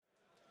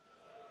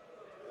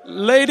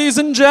Ladies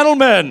and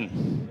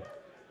gentlemen,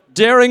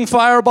 Daring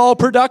Fireball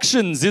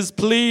Productions is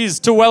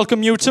pleased to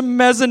welcome you to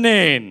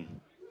Mezzanine.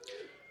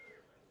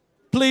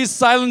 Please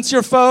silence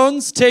your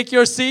phones, take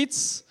your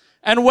seats,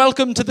 and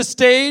welcome to the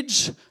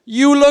stage,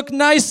 You Look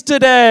Nice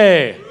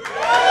Today.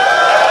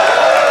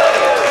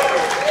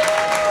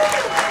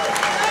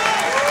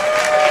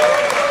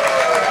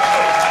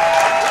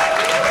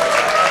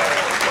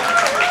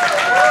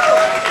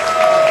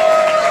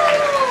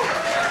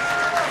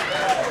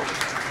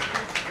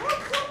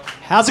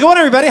 How's it going,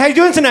 everybody? How you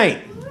doing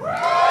tonight?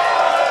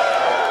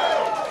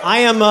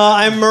 I'm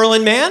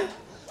Merlin Mann.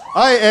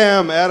 I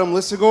am Adam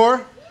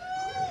Lissagore.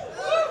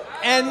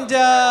 And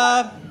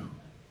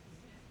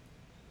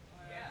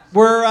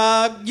we're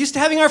used to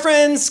having our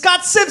friend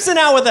Scott Simpson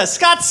out with us.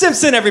 Scott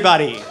Simpson,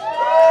 everybody.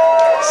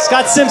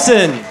 Scott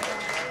Simpson.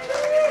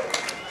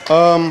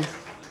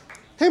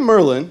 Hey,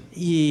 Merlin.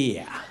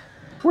 Yeah.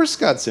 Where's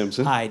Scott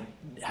Simpson? I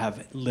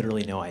have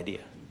literally no idea.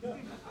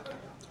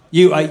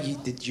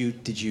 Did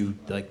you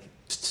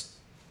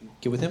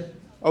get with him?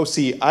 Oh,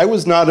 see, I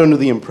was not under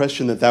the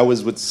impression that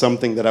was with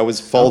something that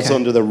falls Okay.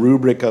 under the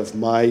rubric of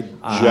my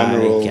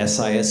general... I guess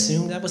I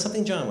assumed that was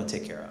something John would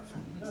take care of.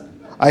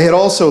 I had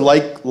also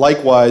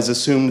likewise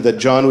assumed that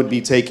John would be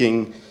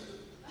taking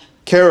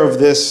care of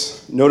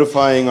this,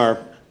 notifying our...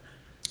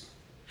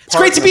 It's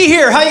great to be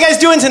here. How are you guys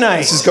doing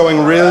tonight? This is going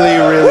really...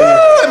 Woo!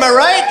 Am I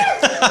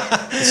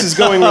right? This is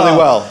going really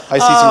well. I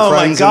see some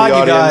friends in the audience. Oh, my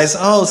God, you audience. guys.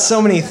 Oh,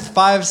 so many.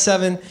 5,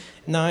 7,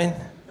 9...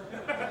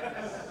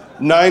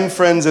 9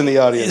 friends in the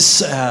audience.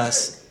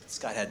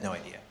 Scott had no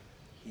idea.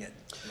 He has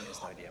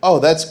no idea. Oh,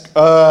 that's...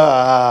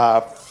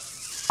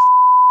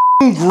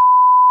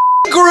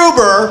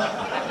 Gruber.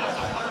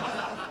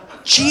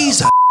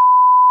 Jesus.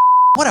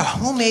 What a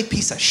homemade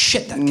piece of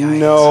shit that guy is.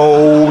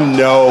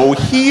 No,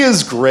 he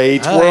is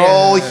great. Oh, We're yeah.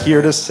 all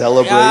here to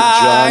celebrate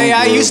John Gruber.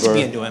 I used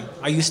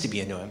to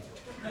be into him.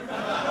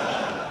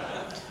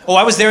 Oh,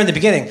 I was there in the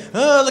beginning.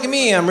 Oh, look at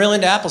me. I'm real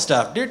into Apple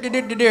stuff.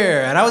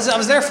 And I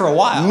was there for a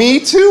while. Me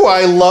too.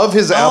 I love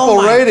his Apple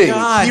writing.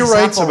 God, he his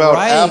writes Apple about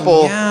writing,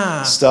 Apple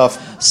yeah.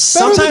 stuff.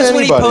 Sometimes when he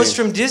anybody. posts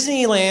from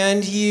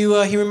Disneyland, he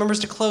remembers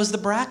to close the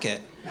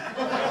bracket.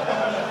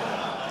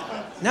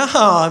 No,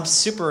 I'm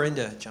super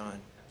into John.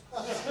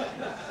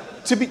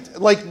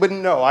 But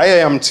no, I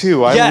am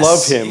too. I Yes.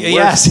 love him.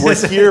 Yes. We're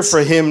here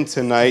for him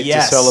tonight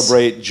Yes. to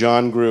celebrate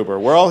John Gruber.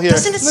 We're all here.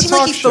 Doesn't it in the seem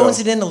like he talk phones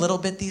show. it in a little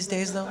bit these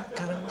days, though?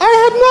 Kind of. I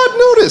had not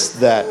noticed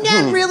that.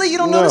 Yeah, really? You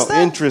don't no, notice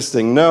that?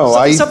 Interesting. No,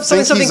 I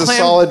think he's a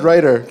solid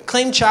writer.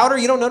 Claim chowder?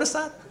 You don't notice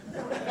that?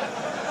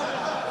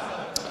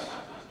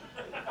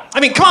 I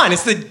mean, come on.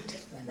 It's the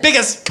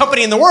biggest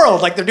company in the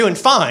world. Like, they're doing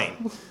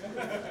fine.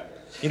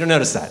 You don't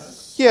notice that?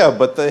 Yeah,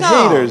 but the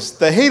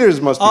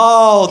haters must be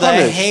punished.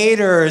 The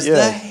haters. Yeah.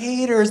 The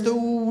haters.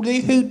 Oh, they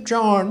hate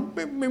John.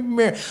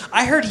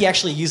 I heard he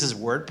actually uses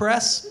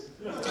WordPress.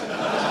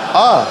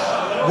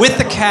 With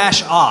the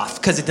cache off,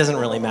 because it doesn't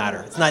really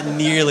matter. It's not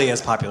nearly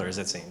as popular as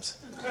it seems.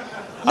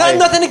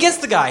 Nothing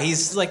against the guy.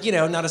 He's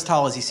not as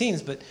tall as he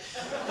seems, but...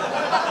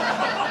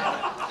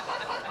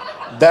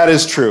 That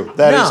is true.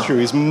 That is true.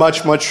 He's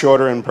much, much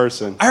shorter in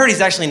person. I heard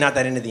he's actually not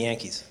that into the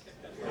Yankees.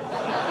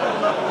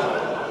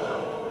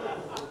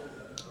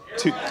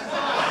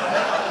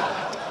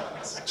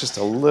 Just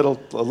a little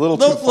too far. Little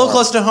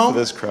close to home? For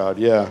this crowd,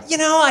 yeah.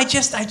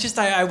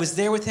 I was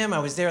there with him. I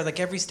was there like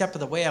every step of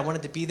the way. I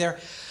wanted to be there.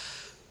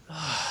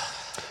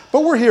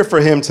 But we're here for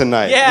him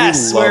tonight.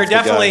 Yes, we're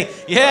definitely.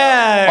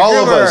 Yeah, all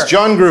Gruber. of us.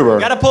 John Gruber.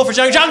 Got to pull for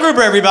John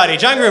Gruber, everybody.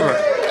 John Gruber.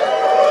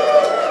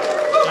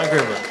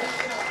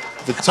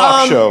 The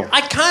talk show.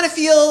 I kind of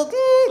feel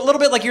a little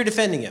bit like you're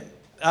defending him.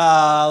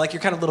 Like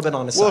you're kind of a little bit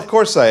on his side. Well, of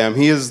course I am.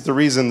 He is the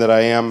reason that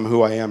I am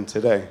who I am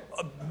today.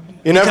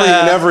 In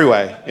every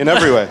way.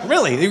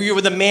 Really? You were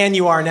the man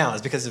you are now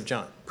is because of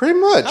John? Pretty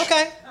much.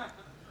 Okay.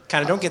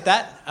 Kind of don't get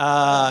that.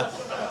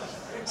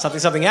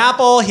 Something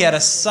Apple. He had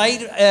a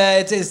site.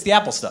 It's the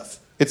Apple stuff.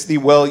 It's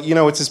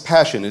it's his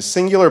passion, his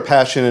singular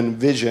passion and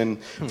vision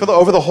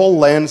over the whole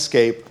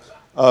landscape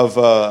of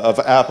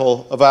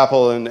Apple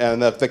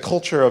and the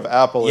culture of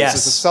Apple. Yes.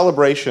 It's a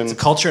celebration. It's a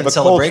culture and of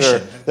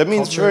celebration. Culture. That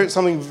means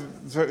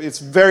it's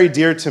very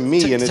dear to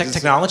me.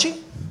 Technology?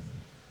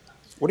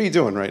 What are you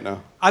doing right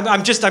now? I'm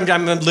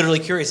literally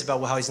curious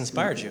about how he's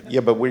inspired you.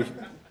 Yeah, but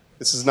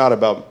it's not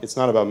about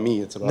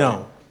me, it's about No.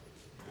 him.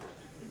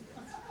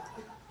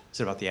 Is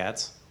it about the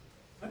ads?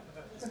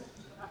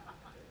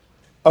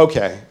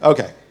 Okay.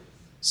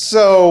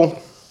 So...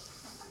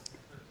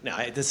 No,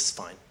 this is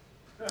fine.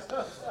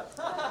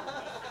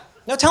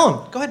 No, tell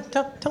him. Go ahead,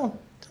 tell him.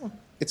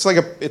 It's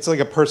like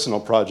a personal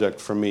project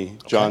for me,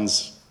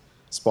 John's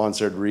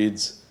sponsored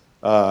reads.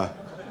 I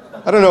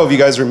don't know if you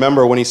guys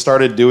remember when he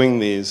started doing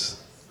these.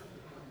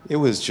 It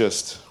was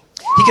just...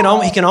 He can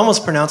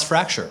almost pronounce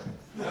fracture.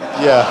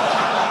 Yeah.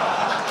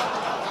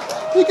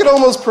 He could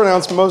almost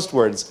pronounce most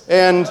words.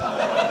 And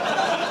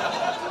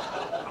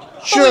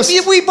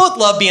We both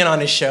love being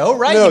on his show,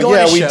 right? No, you go yeah,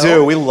 on his we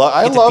show, do.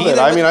 I love it.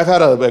 I mean, with- I've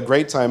had a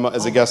great time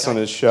as a guest on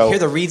his show. You hear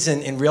the reads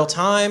in real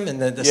time,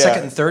 and the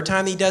second and third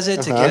time he does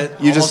it to get it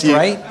you almost just,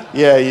 right.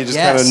 Yeah, you just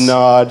kind of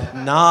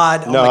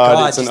nod. Oh my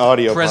God! It's an just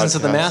audio the presence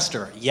of the podcast.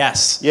 master.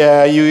 Yes.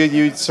 Yeah,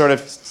 you sort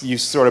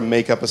of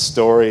make up a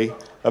story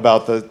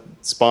about the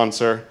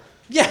sponsor.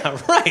 Yeah.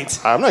 Right.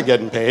 I'm not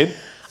getting paid.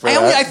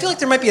 I feel like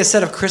there might be a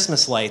set of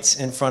Christmas lights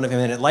in front of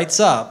him, and it lights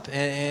up,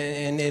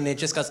 and it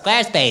just goes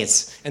glass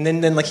base, and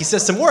then like he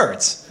says some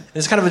words. And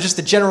it's kind of just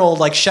a general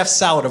like chef's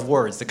salad of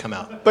words that come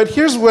out. But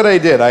here's what I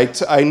did.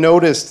 I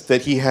noticed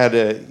that he had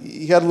a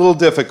little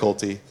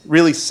difficulty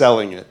really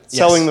selling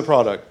the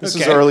product. This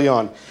is early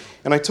on,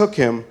 and I took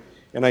him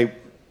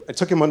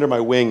under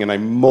my wing and I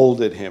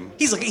molded him.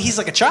 He's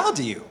like a child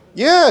to you.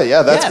 Yeah.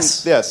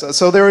 Yes.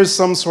 So there is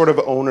some sort of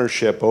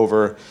ownership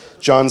over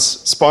John's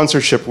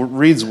sponsorship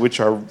reads, which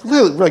are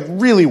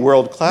really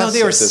world class. No,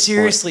 they are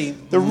seriously.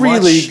 They're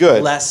really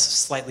good. Less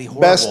slightly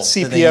horrible Best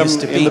than CPM they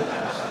used to be.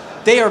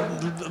 They are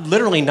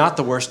literally not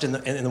the worst in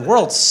the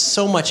world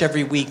so much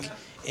every week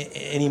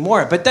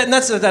anymore. But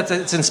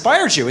that's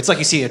inspired you. It's like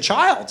you see a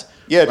child.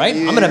 Yeah. Right.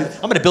 I'm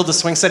gonna build a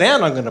swing set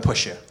and I'm gonna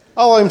push you.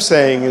 All I'm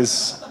saying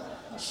is,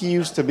 he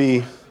used to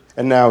be,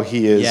 and now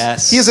he is.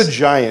 Yes. He is a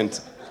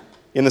giant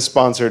in the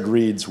sponsored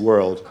reads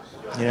world.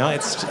 You know,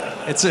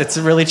 it's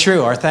really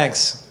true. Our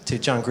thanks to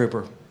John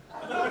Gruber.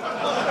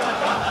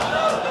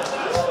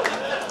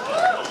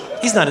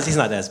 He's not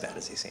as bad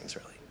as he seems,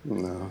 really.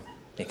 No.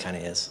 It kind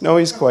of is. No,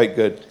 he's quite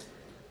good.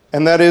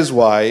 And that is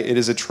why it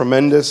is a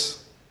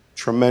tremendous,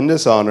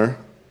 tremendous honor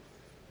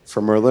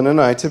for Merlin and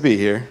I to be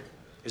here.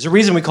 There's a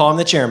reason we call him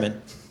the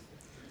chairman.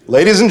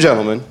 Ladies and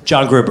gentlemen,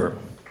 John Gruber.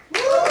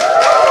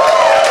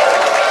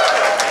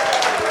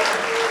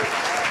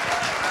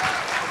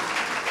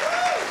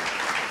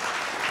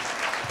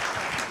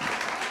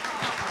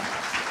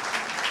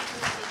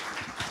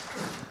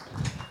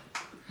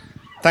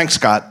 Thanks,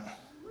 Scott.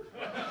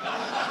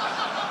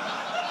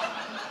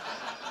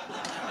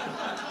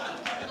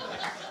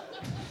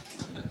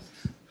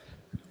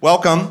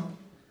 Welcome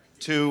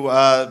to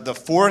the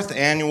fourth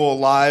annual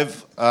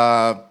live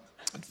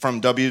from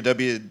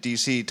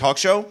WWDC talk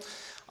show.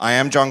 I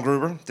am John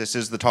Gruber. This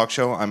is the talk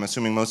show. I'm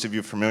assuming most of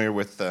you are familiar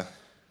with the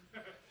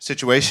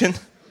situation.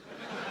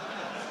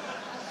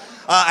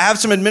 I have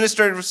some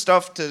administrative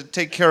stuff to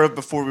take care of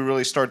before we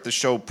really start the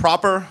show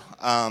proper.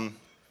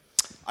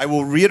 I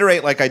will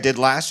reiterate like I did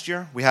last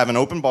year. We have an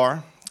open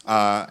bar,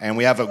 and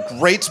we have a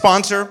great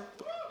sponsor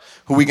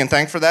who we can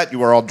thank for that.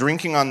 You are all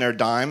drinking on their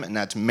dime, and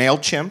that's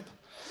MailChimp.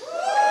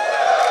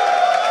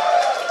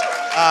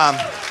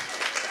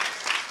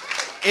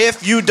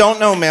 If you don't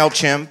know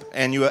MailChimp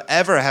and you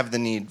ever have the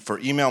need for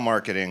email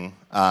marketing,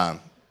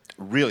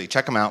 really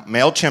check them out,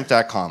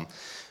 MailChimp.com.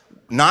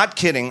 Not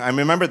kidding. I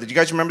remember that. You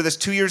guys remember this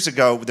 2 years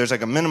ago? There's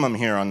like a minimum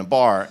here on the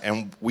bar,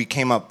 and we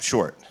came up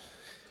short.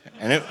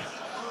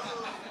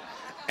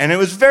 And it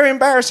was very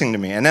embarrassing to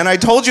me. And then I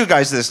told you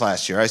guys this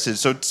last year. I said,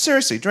 so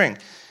seriously, drink.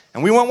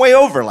 And we went way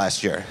over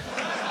last year.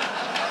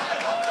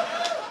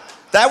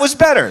 That was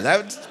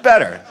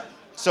better.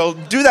 So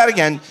do that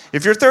again.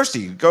 If you're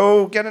thirsty,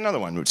 go get another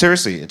one.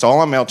 Seriously, it's all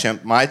on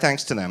MailChimp. My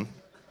thanks to them.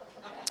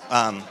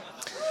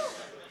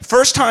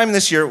 First time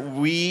this year,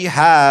 we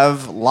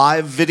have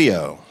live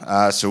video.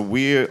 So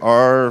we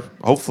are,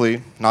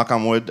 hopefully, knock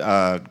on wood,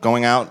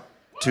 going out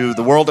to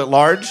the world at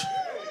large.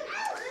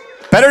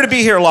 Better to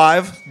be here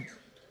live,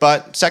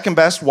 but second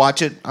best,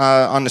 watch it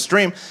on the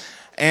stream.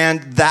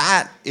 And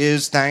that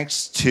is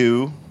thanks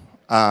to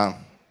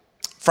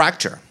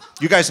Fracture.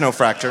 You guys know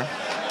Fracture.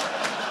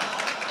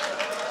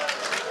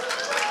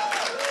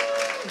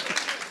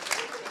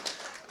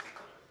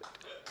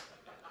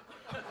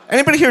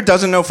 Anybody here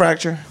doesn't know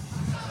Fracture?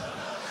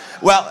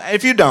 Well,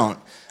 if you don't,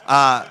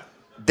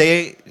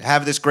 they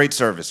have this great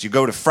service. You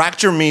go to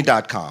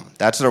fractureme.com.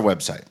 That's their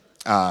website.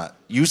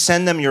 You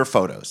send them your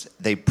photos.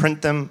 They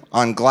print them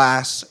on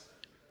glass.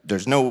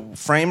 There's no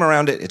frame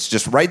around it. It's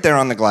just right there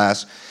on the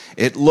glass.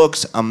 It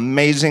looks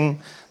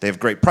amazing. They have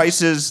great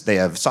prices. They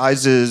have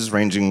sizes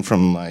ranging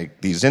from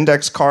like these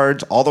index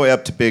cards all the way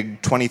up to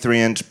big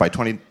 23-inch by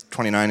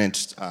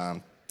 29-inch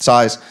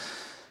size.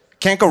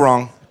 Can't go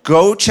wrong.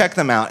 Go check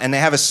them out. And they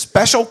have a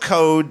special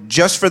code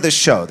just for this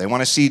show. They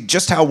want to see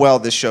just how well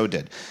this show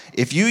did.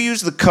 If you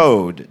use the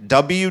code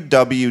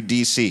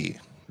WWDC,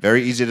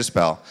 very easy to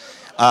spell,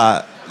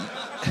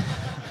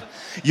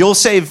 you'll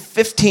save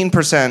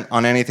 15%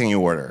 on anything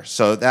you order.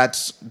 So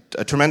that's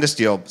a tremendous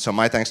deal. So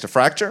my thanks to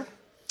Fracture.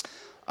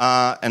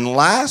 And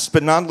last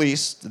but not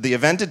least, the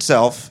event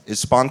itself is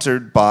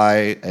sponsored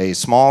by a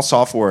small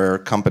software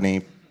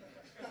company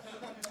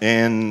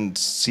in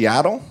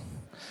Seattle.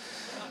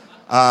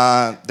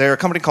 They're a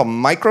company called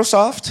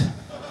Microsoft.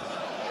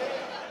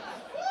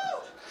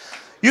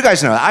 You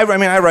guys know that. I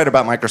write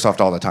about Microsoft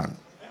all the time.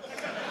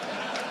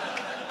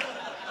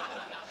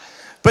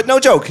 But no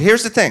joke,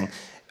 here's the thing.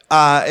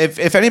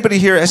 If anybody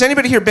here, has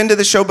anybody here been to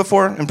this show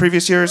before in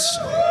previous years?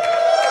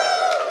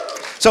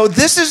 So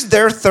this is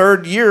their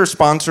third year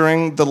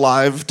sponsoring the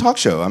live talk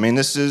show. I mean,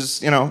 this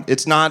is,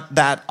 it's not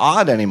that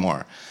odd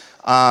anymore.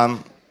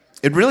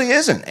 It really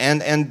isn't.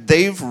 And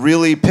they've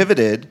really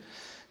pivoted.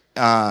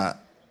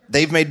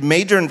 They've made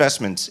major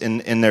investments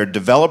in their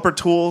developer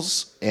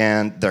tools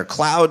and their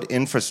cloud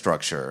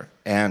infrastructure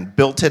and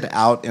built it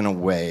out in a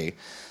way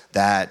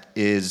that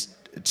it's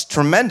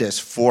tremendous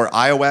for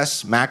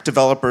iOS, Mac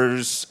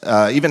developers,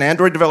 even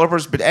Android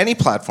developers, but any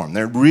platform.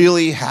 They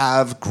really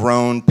have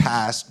grown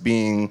past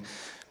being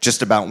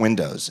just about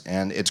Windows,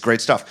 and it's great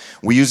stuff.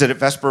 We use it at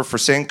Vesper for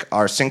sync.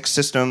 Our sync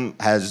system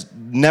has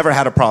never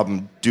had a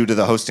problem due to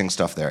the hosting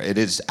stuff there. It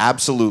is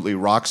absolutely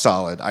rock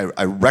solid.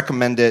 I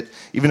recommend it.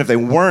 Even if they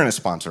weren't a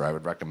sponsor, I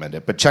would recommend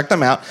it. But check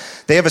them out.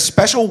 They have a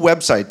special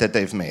website that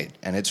they've made,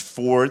 and it's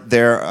for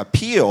their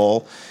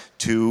appeal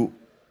to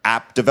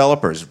app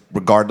developers,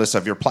 regardless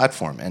of your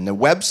platform. And the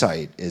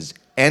website is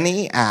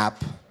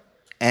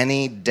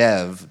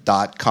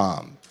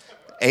anyapp.anydev.com.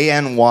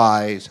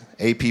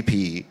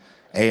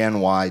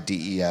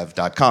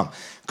 ANYAPPANYDEV.com.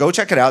 Go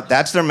check it out.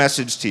 That's their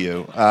message to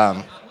you.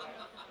 But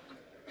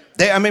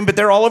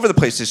they're all over the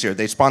place this year.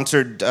 They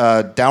sponsored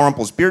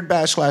Dalrymple's Beard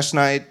Bash last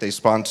night. They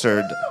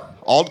sponsored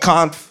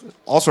AltConf,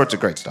 all sorts of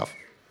great stuff.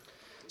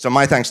 So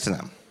my thanks to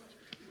them.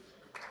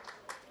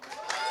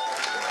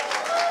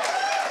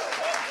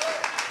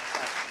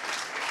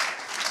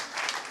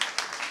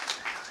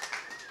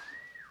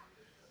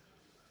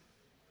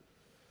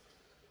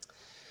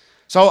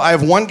 So I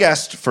have one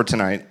guest for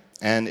tonight,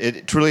 and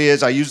it truly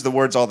is, I use the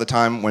words all the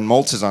time. When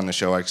Moltz is on the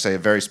show, I say a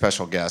very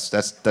special guest.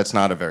 That's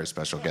not a very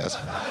special guest.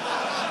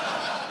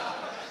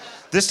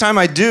 This time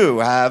I do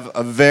have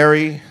a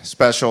very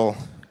special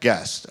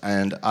guest,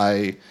 and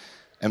I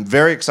am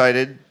very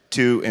excited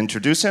to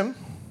introduce him.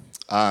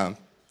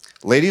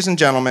 Ladies and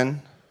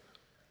gentlemen,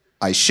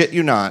 I shit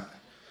you not,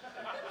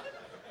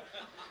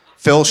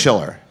 Phil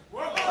Schiller.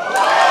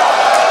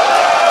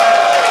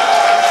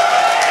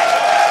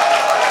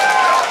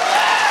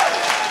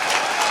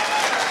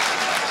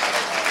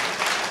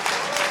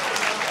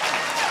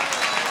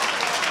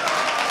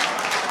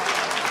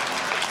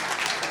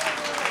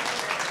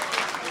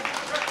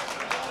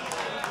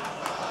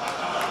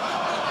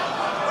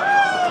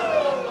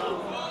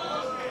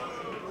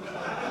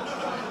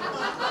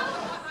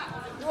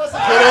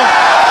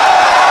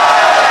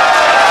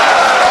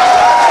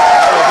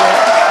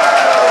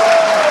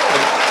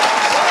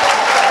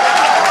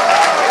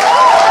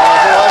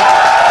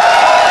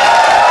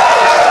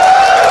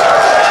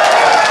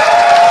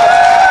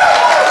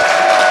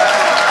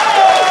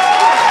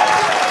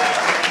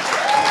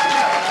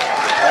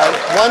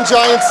 One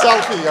giant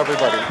selfie,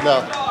 everybody.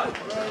 No.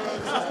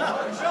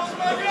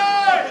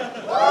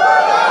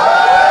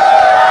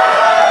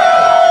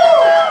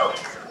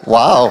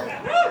 Wow.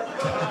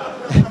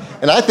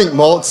 And I think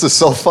Moltz is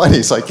so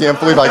funny, so I can't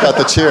believe I got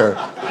the cheer.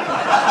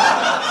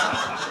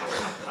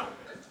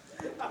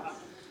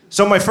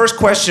 So my first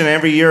question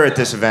every year at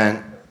this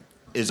event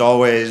is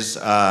always,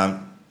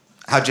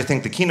 how'd you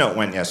think the keynote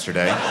went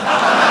yesterday?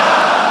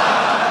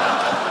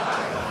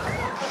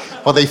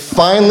 Well, they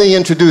finally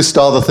introduced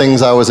all the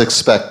things I was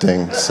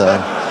expecting, so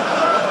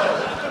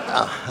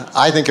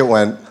I think it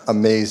went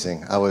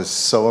amazing. I was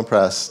so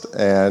impressed,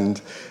 and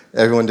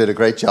everyone did a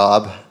great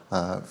job,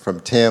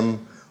 from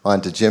Tim on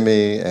to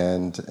Jimmy,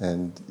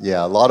 and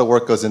yeah, a lot of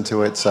work goes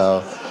into it.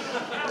 So,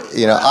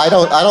 I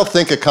don't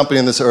think a company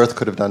on this earth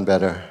could have done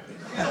better.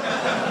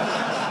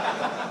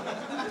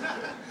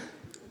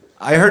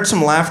 I heard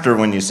some laughter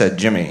when you said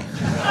Jimmy.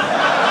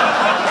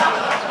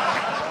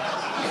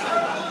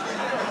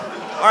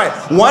 All right,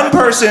 one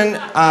person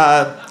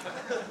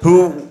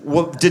who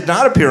did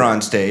not appear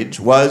on stage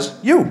was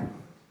you,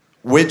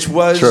 which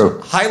was True.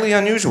 Highly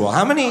unusual.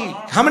 How many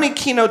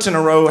keynotes in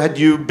a row had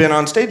you been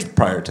on stage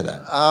prior to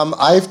that?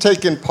 I've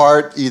taken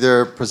part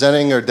either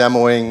presenting or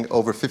demoing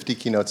over 50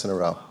 keynotes in a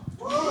row.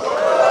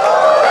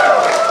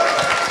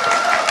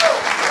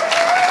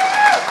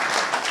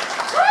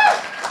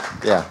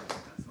 Yeah.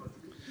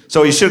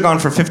 So you should have gone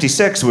for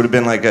 56. It would have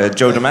been like a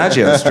Joe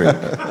DiMaggio streak.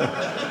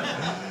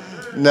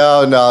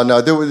 No.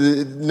 There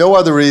was no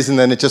other reason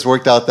than it just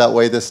worked out that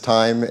way this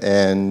time,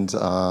 and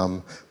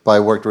but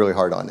I worked really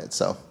hard on it.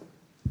 So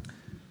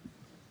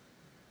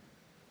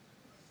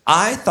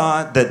I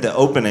thought that the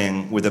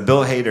opening with a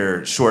Bill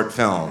Hader short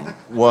film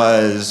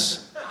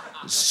was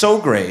so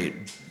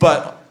great,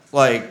 but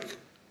like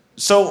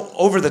so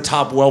over the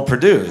top, well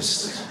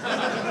produced.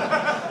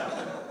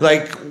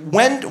 Like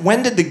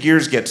when did the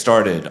gears get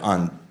started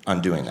on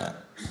doing that?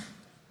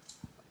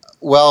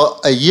 Well,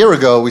 a year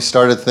ago, we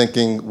started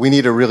thinking we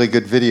need a really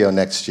good video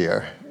next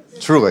year,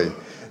 truly.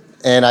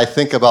 And I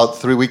think about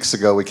 3 weeks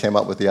ago, we came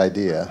up with the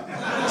idea.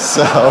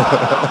 So,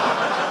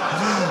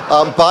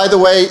 by the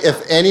way,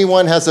 if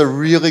anyone has a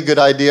really good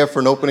idea for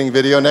an opening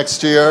video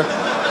next year,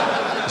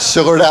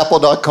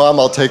 Schiller@apple.com,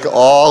 I'll take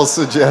all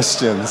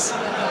suggestions.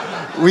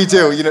 We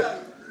do.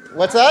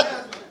 What's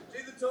that? Do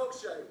the talk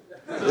show.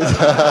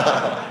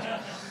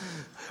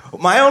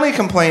 My only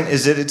complaint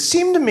is that it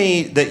seemed to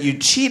me that you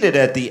cheated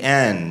at the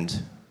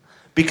end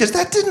because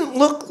that didn't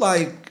look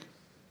like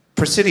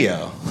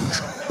Presidio.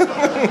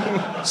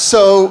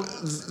 So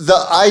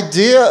the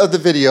idea of the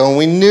video, and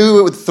we knew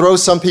it would throw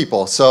some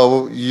people,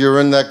 so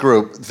you're in that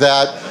group,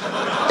 that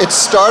it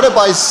started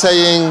by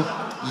saying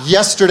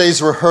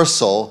yesterday's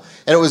rehearsal,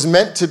 and it was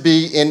meant to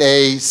be in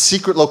a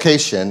secret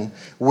location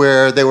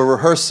where they were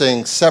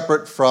rehearsing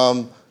separate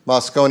from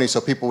Moscone,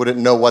 so people wouldn't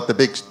know what the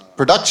big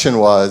production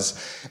was.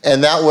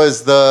 And that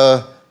was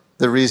the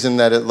reason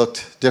that it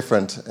looked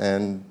different,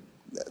 and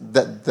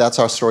that's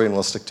our story, and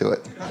we'll stick to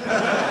it.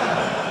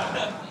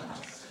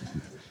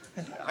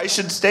 I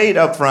should state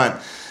up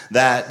front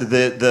that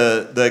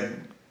the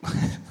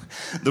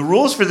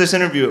rules for this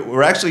interview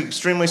were actually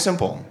extremely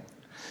simple.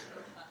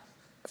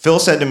 Phil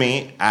said to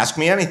me, "Ask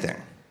me anything."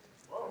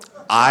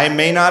 I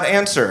may not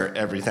answer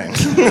everything.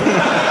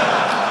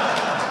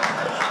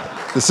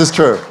 This is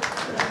true.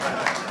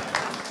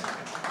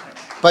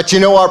 But you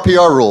know our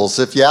PR rules.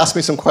 If you ask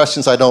me some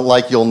questions I don't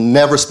like, you'll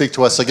never speak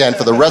to us again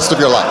for the rest of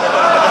your life.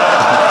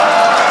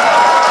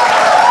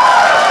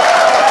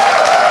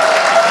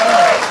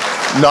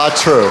 Not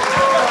true.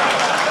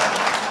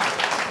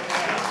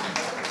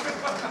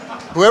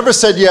 Whoever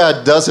said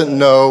yeah doesn't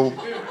know.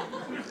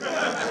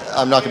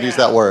 I'm not going to use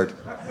that word.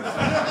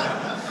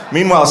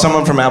 Meanwhile,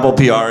 someone from Apple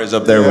PR is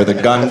up there with a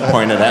gun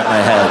pointed at my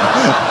head,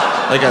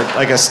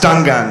 like a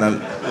stun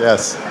gun.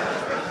 Yes.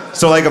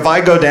 So, like, if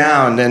I go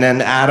down, and then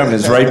Adam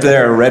is right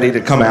there, ready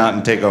to come out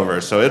and take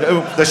over. So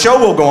the show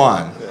will go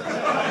on.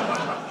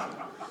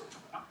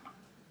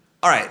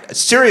 All right, a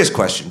serious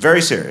question,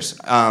 very serious,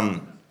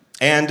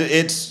 and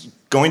it's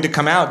going to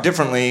come out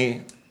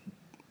differently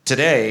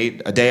today,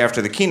 a day after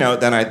the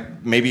keynote, than I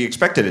maybe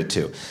expected it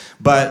to.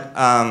 But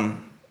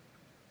I'm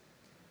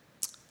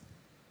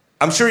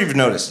sure you've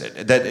noticed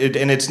it,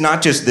 and it's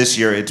not just this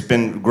year, it's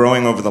been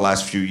growing over the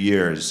last few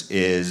years,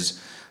 is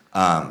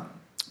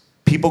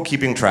people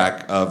keeping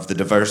track of the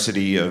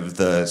diversity of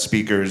the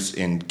speakers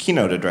in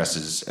keynote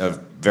addresses of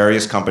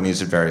various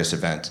companies at various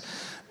events.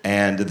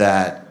 And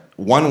that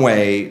one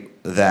way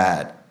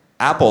that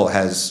Apple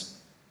has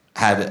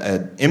had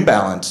an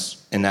imbalance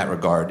in that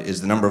regard is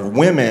the number of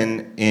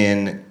women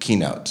in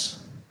keynotes.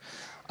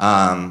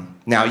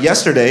 Now,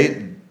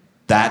 yesterday,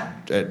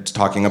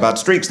 talking about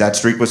streaks, that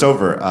streak was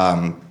over.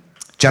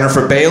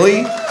 Jennifer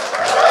Bailey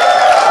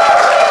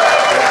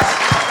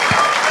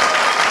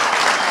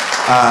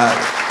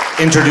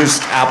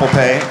introduced Apple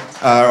Pay,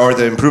 or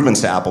the improvements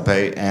to Apple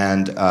Pay,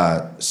 and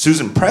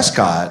Susan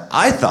Prescott,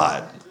 I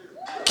thought,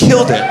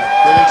 killed it.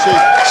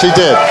 She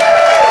did.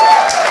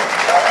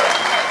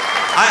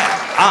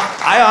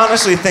 I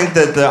honestly think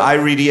that the I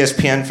Read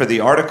ESPN for the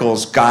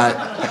articles got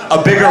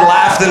a bigger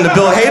laugh than the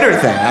Bill Hader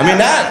thing. I mean,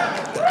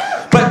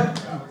 but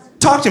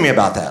talk to me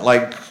about that.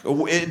 Like,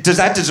 does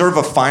that deserve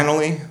a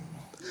finally?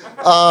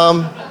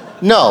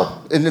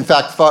 No, and in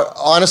fact,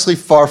 honestly,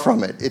 far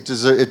from it. It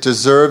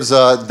deserves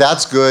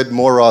that's good,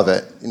 more of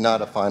it,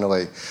 not a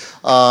finally.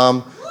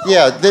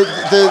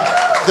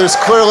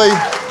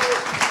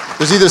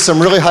 There's either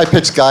some really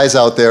high-pitched guys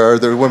out there or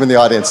there are women in the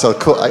audience, so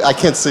cool. I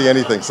can't see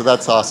anything, so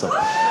that's awesome.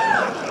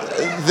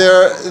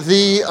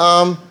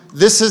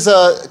 This is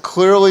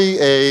clearly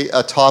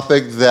a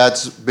topic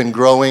that's been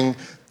growing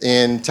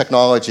in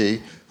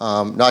technology.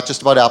 Not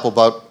just about Apple,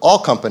 but all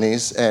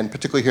companies, and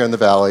particularly here in the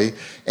Valley.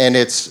 And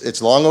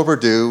it's long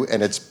overdue,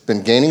 and it's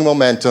been gaining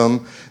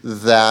momentum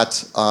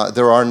that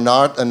there are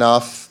not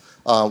enough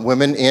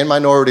women and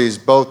minorities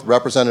both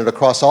represented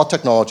across all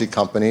technology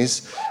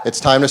companies.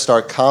 It's time to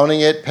start counting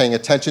it, paying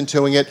attention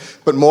to it,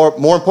 but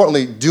more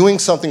importantly, doing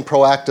something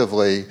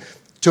proactively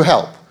to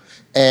help.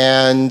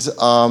 And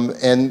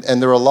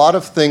there are a lot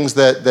of things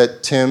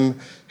that Tim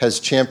has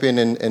championed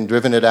and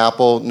driven at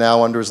Apple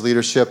now under his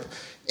leadership.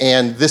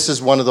 And this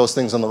is one of those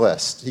things on the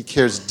list. He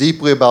cares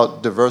deeply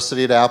about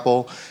diversity at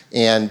Apple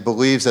and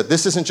believes that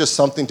this isn't just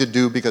something to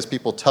do because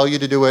people tell you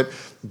to do it,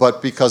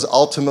 but because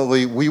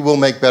ultimately we will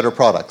make better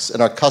products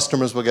and our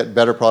customers will get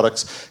better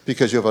products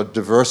because you have a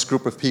diverse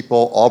group of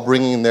people all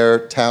bringing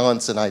their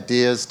talents and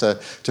ideas to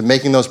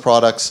making those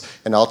products,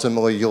 and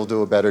ultimately you'll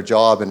do a better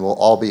job and we'll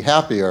all be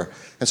happier.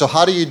 And so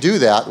how do you do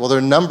that? Well, there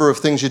are a number of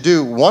things you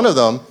do. One of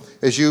them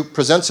is you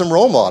present some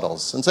role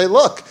models and say,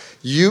 look,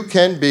 you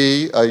can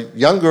be a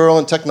young girl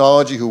in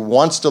technology who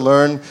wants to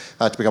learn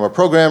to become a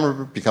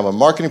programmer, become a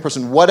marketing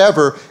person,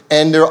 whatever,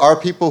 and there are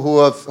people who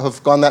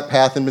have gone that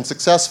path and been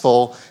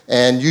successful,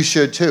 and you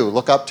should too.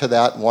 Look up to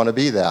that and want to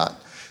be that.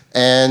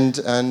 And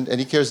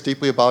he cares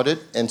deeply about it,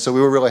 and so we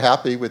were really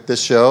happy with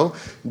this show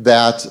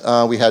that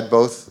we had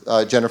both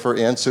Jennifer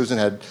and Susan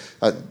had,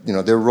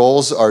 their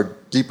roles are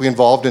deeply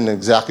involved in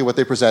exactly what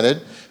they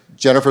presented.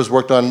 Jennifer's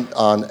worked on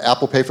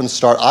Apple Pay from the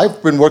start.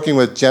 I've been working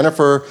with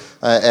Jennifer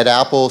at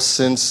Apple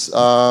since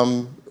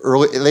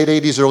late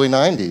 80s, early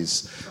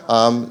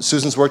 90s.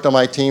 Susan's worked on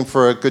my team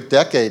for a good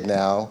decade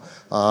now,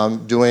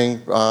 doing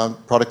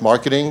product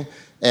marketing.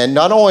 And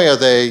not only are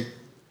they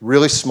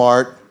really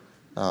smart,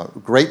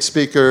 great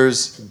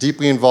speakers,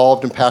 deeply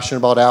involved and passionate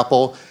about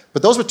Apple,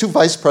 but those were two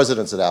vice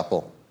presidents at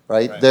Apple,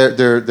 right?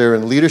 They're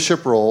in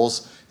leadership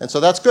roles, and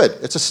so that's good.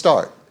 It's a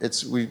start.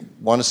 We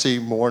want to see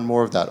more and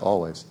more of that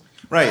always.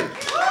 Right.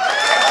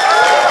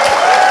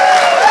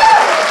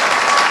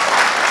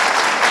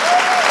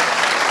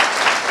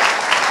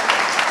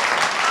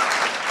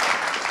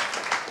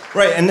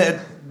 Right, and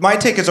my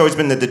take has always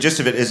been that the gist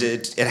of it is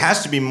it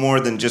has to be more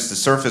than just the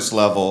surface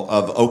level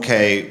of,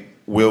 okay,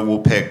 we'll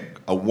pick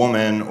a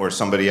woman or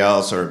somebody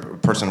else or a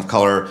person of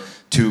color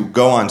to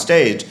go on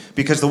stage,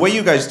 because the way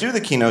you guys do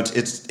the keynotes,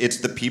 it's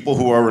the people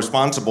who are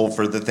responsible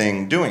for the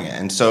thing doing it.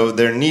 And so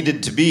there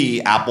needed to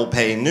be Apple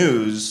Pay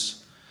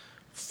news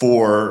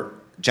for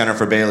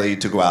Jennifer Bailey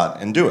to go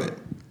out and do it.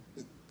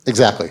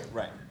 Exactly.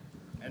 Right.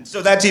 And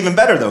so that's even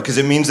better, though, because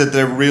it means that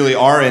they really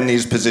are in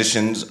these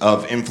positions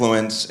of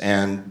influence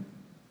and,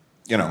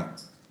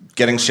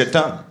 getting shit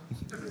done.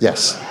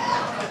 Yes.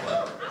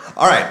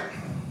 All right.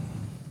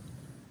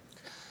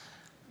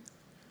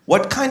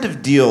 What kind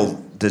of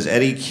deal does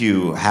Eddie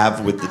Q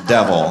have with the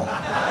devil?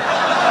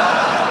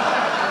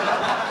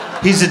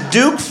 He's a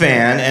Duke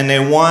fan, and they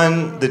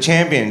won the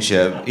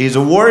championship. He's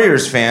a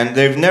Warriors fan.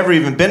 They've never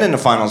even been in the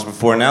finals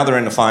before. Now they're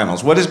in the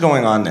finals. What is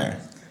going on there?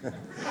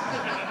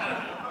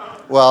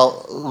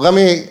 Well, let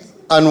me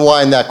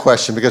unwind that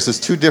question because there's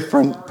two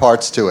different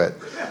parts to it.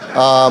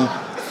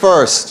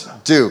 First,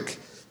 Duke.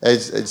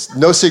 It's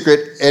no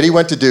secret, Eddie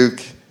went to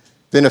Duke,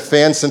 been a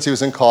fan since he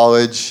was in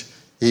college.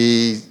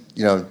 He,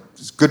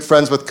 is good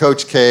friends with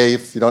Coach K.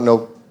 If you don't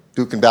know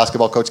Duke in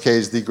basketball, Coach K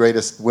is the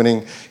greatest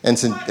winning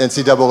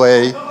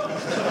NCAA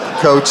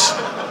coach.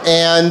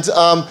 And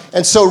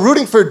so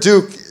rooting for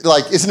Duke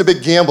isn't a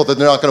big gamble that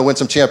they're not going to win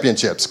some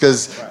championships,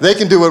 because they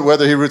can do it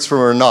whether he roots for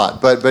them or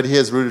not. But he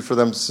has rooted for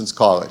them since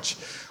college.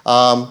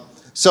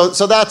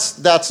 So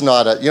that's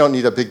not you don't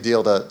need a big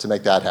deal to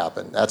make that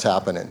happen. That's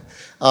happening.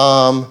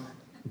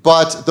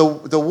 But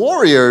the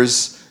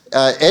Warriors,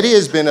 Eddie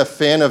has been a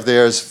fan of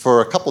theirs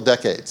for a couple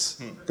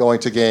decades, going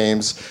to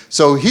games.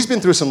 So he's been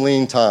through some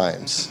lean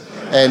times,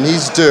 and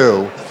he's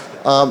due.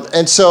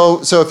 And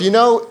so if you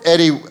know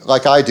Eddie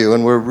like I do,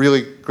 and we're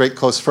really great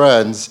close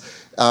friends,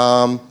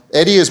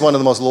 Eddie is one of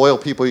the most loyal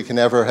people you can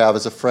ever have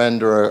as a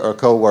friend or a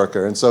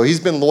coworker. And so he's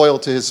been loyal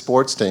to his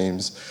sports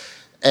teams.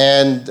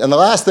 And the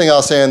last thing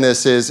I'll say on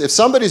this is, if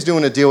somebody's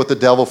doing a deal with the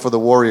devil for the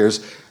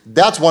Warriors,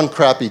 that's one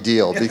crappy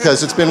deal,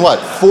 because it's been,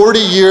 40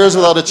 years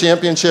without a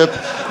championship?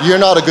 You're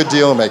not a good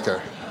deal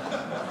maker.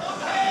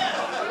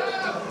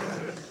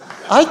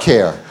 I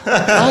care.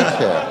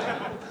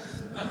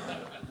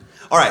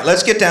 All right,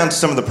 let's get down to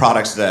some of the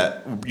products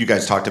that you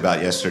guys talked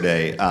about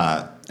yesterday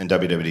in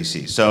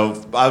WWDC.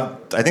 So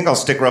I think I'll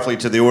stick roughly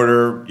to the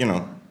order,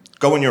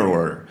 go in your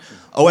order.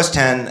 OS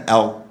 10,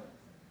 I'm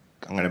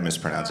going to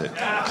mispronounce it.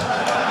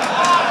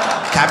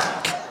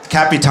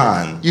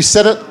 Capitan. You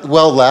said it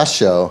well last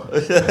show.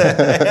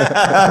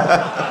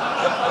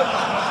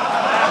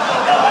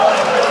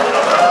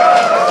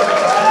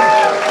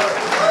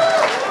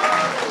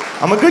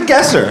 I'm a good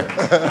guesser.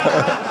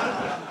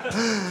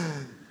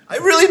 I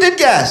really did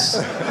guess.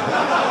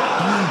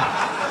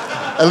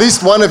 At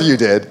least one of you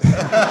did.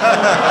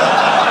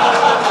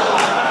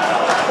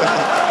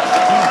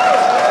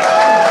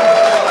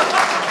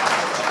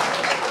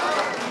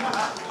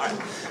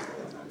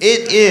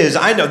 It is.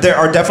 I know there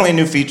are definitely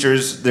new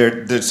features.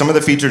 Some of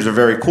the features are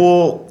very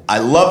cool. I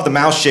love the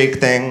mouse shake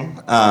thing.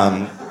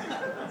 I'm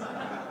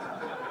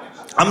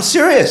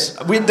serious.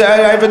 I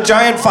have a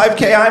giant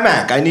 5K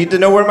iMac. I need to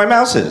know where my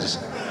mouse is.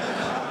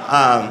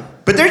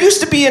 But there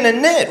used to be an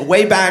init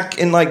way back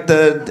in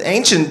the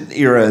ancient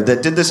era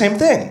that did the same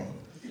thing.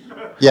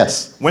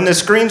 Yes. When the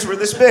screens were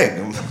this big.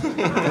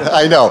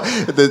 I know.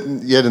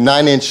 You had a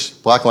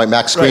 9-inch black and white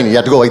Mac screen. Right. You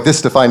had to go like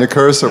this to find your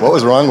cursor. What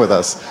was wrong with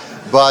us?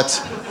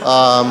 But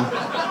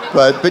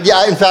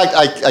yeah, in fact,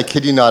 I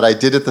kid you not, I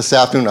did it this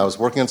afternoon. I was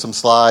working on some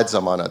slides.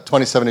 I'm on a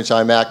 27-inch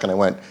iMac, and I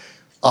went,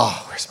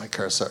 oh, where's my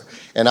cursor?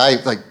 And I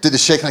did the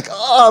shake,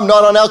 I'm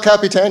not on El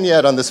Capitan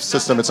yet on this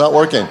system. It's not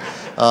working.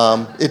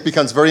 It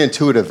becomes very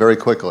intuitive very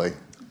quickly.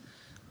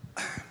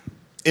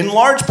 In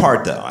large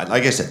part, though,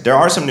 like I said, there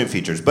are some new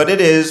features, but it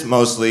is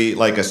mostly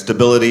like a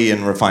stability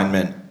and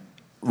refinement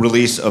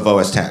release of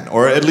OS 10,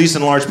 or at least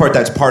in large part,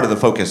 that's part of the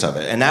focus of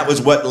it. And that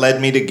was what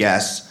led me to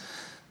guess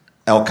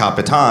El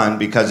Capitan,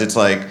 because it's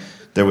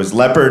there was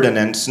Leopard and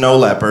then Snow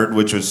Leopard,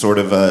 which was sort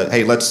of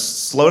hey, let's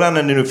slow down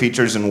on the new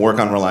features and work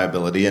on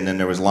reliability. And then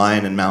there was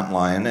Lion and Mountain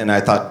Lion. And I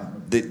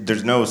thought,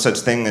 there's no such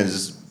thing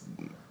as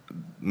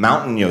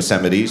Mountain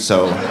Yosemite,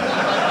 so...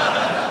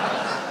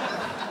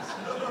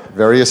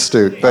 Very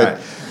astute.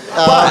 But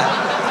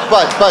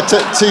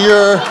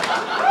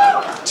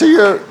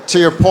to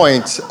your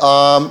point,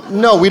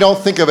 no, we don't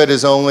think of it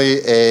as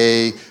only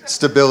a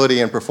stability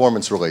and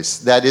performance release.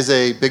 That is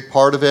a big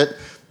part of it.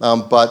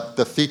 But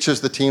the features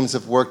the teams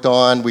have worked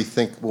on, we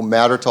think will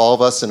matter to all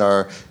of us in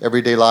our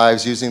everyday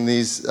lives using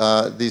these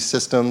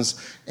systems.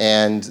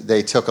 And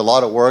they took a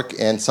lot of work,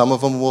 and some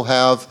of them will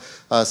have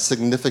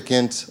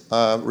significant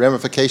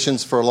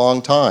ramifications for a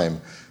long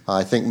time.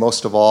 I think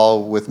most of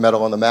all with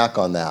Metal on the Mac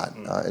on that.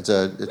 It's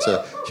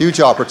a huge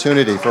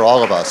opportunity for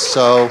all of us.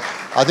 So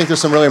I think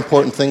there's some really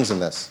important things in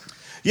this.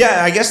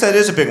 Yeah, I guess that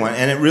is a big one,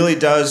 and it really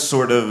does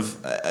sort of.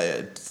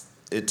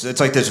 It's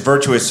like this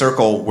virtuous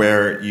circle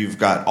where you've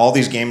got all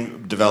these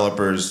game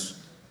developers,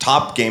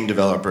 top game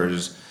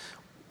developers,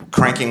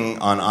 cranking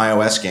on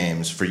iOS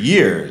games for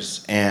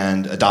years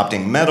and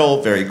adopting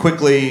Metal very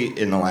quickly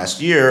in the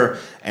last year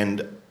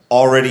and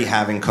already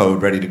having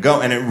code ready to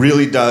go. And it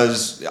really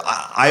does,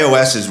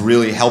 iOS is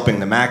really helping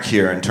the Mac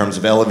here in terms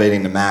of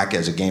elevating the Mac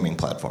as a gaming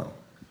platform.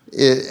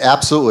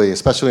 Absolutely,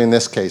 especially in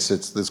this case.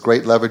 There's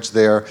great leverage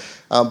there.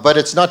 But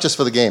it's not just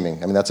for the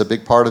gaming. I mean, that's a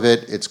big part of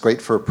it. It's great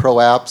for pro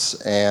apps,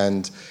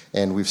 and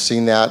we've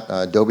seen that.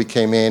 Adobe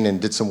came in and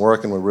did some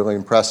work, and we're really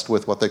impressed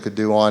with what they could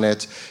do on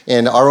it.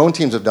 And our own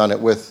teams have done it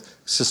with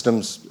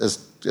systems,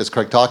 as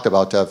Craig talked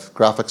about, to have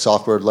graphic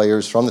software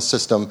layers from the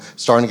system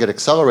starting to get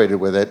accelerated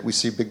with it. We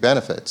see big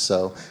benefits.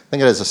 So I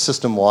think it is a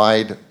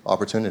system-wide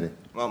opportunity.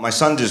 Well, my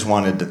son just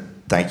wanted to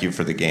thank you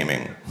for the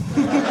gaming.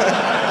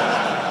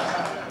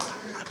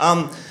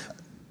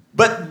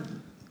 But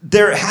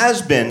there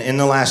has been, in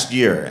the last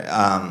year,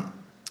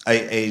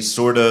 a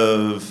sort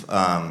of,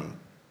 I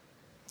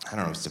don't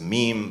know if it's a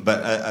meme, but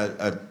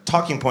a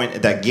talking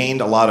point that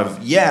gained a lot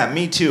of, yeah,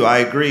 me too, I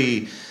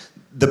agree.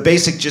 The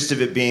basic gist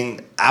of it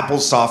being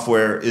Apple's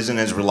software isn't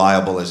as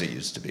reliable as it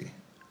used to be.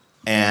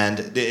 And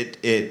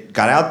it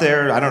got out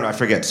there, I don't know, I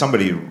forget,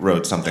 somebody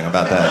wrote something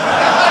about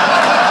that.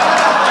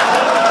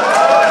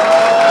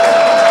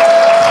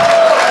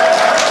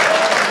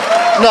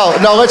 No,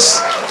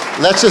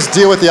 let's just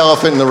deal with the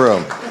elephant in the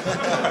room.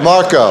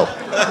 Marco.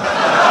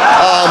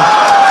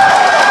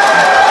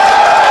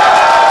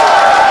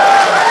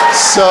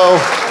 So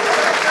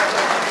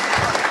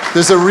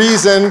there's a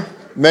reason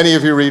many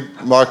of you read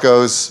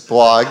Marco's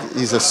blog.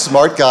 He's a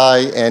smart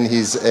guy and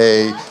he's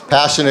a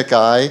passionate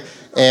guy,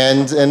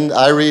 and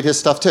I read his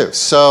stuff too.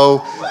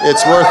 So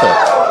it's worth it.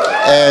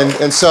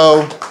 And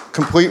so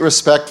complete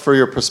respect for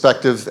your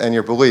perspective and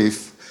your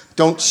belief.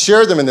 Don't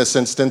share them in this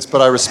instance,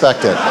 but I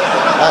respect it.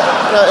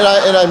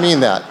 And I mean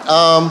that.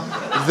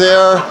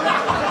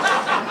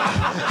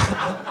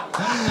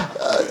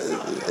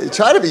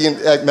 Try to be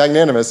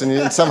magnanimous and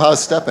you somehow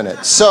step in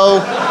it. So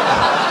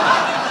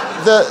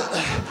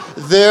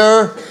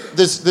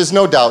there's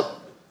no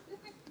doubt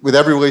with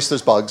every release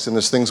there's bugs and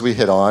there's things we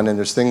hit on and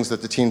there's things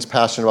that the team's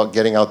passionate about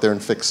getting out there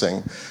and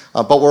fixing.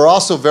 But we're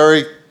also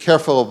very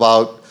careful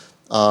about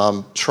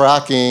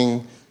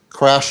tracking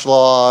crash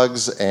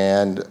logs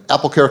and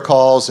AppleCare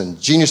calls and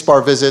Genius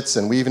Bar visits,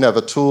 and we even have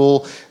a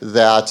tool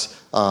that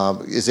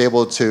is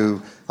able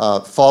to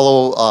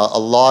follow a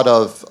lot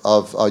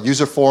of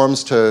user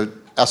forums to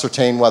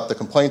ascertain what the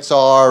complaints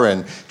are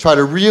and try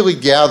to really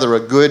gather a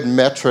good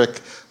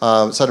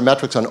set of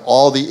metrics on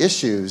all the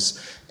issues.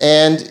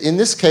 And in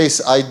this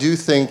case, I do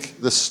think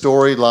the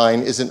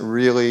storyline isn't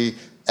really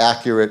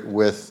accurate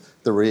with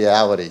the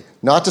reality.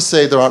 Not to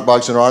say there aren't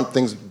bugs and there aren't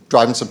things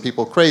driving some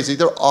people crazy.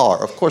 There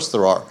are, of course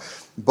there are.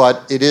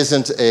 But it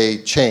isn't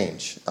a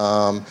change.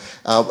 In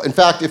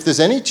fact, if there's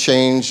any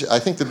change, I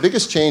think the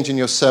biggest change in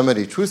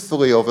Yosemite,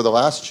 truthfully, over the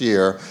last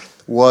year,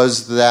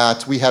 was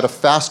that we had a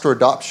faster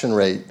adoption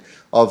rate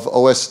of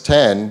OS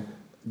X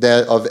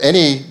than of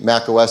any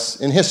Mac OS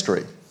in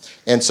history.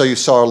 And so you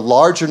saw a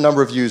larger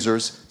number of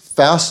users,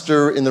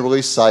 faster in the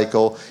release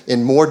cycle,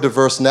 in more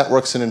diverse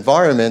networks and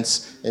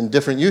environments, in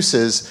different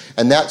uses,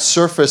 and that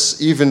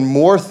surfaced even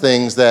more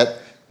things that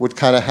would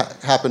kind of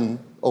happen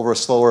over a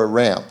slower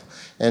ramp.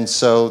 And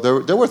so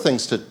there were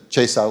things to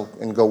chase out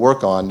and go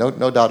work on,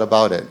 no doubt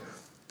about it.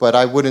 But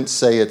I wouldn't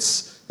say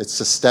it's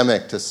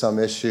systemic to some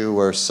issue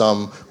or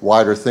some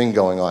wider thing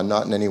going on,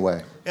 not in any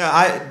way.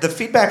 Yeah, the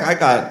feedback I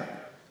got,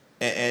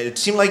 it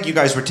seemed like you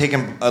guys were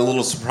taken a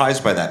little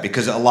surprised by that,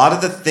 because a lot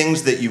of the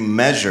things that you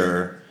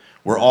measure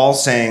were all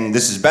saying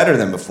this is better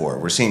than before.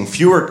 We're seeing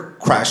fewer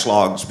crash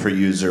logs per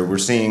user. We're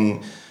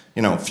seeing,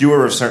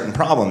 fewer of certain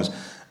problems.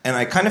 And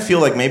I kind of feel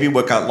like maybe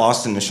what got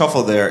lost in the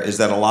shuffle there is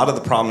that a lot of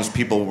the problems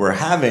people were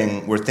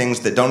having were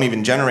things that don't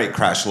even generate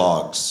crash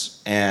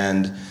logs.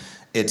 And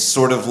it's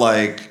sort of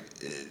like,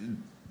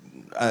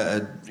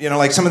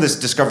 like some of this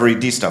Discovery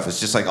D stuff. It's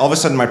just like all of a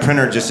sudden my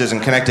printer just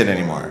isn't connected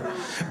anymore.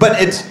 But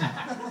it's...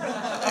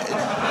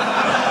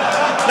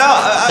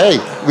 Hey,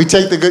 we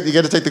take the good, you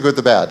got to take the good,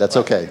 the bad. That's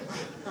okay.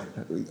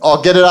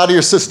 I'll get it out of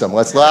your system.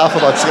 Let's laugh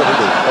about Discovery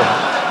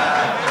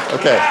D.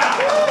 Okay.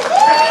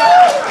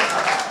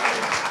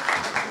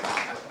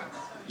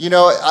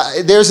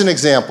 There's an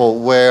example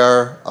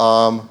where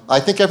I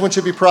think everyone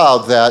should be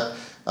proud that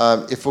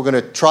if we're going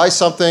to try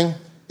something,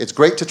 it's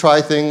great to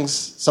try things.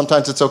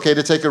 Sometimes it's okay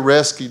to take a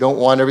risk. You don't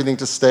want everything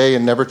to stay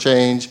and never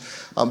change.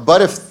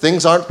 But if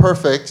things aren't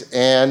perfect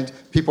and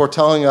people are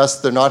telling us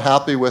they're not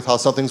happy with how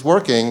something's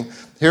working,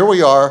 here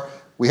we are.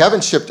 We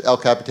haven't shipped El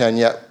Capitan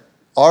yet,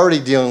 already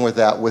dealing with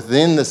that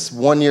within this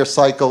 1-year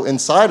cycle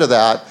inside of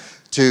that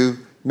to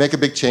make a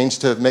big change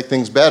to make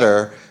things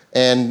better.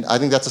 And I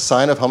think that's a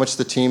sign of how much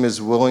the team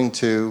is willing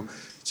to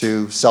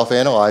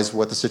self-analyze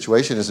what the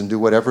situation is and do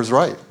whatever's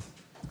right.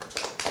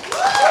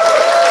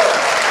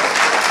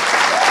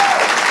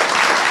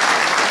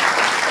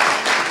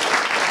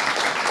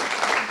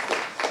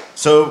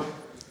 So,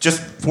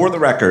 just for the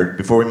record,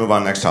 before we move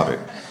on to the next topic,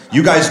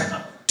 you guys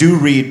do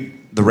read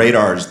the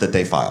radars that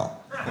they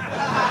file.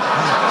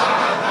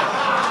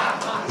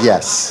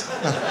 Yes.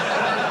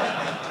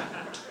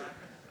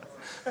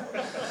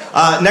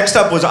 Next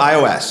up was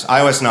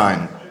iOS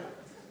 9.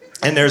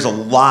 And there's a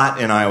lot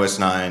in iOS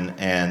 9,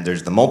 and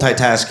there's the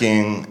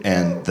multitasking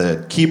and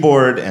the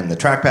keyboard and the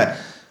trackpad.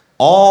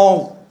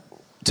 All,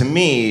 to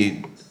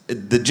me,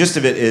 the gist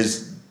of it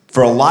is,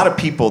 for a lot of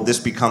people, this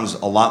becomes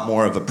a lot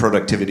more of a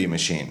productivity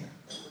machine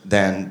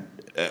than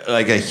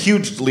like a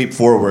huge leap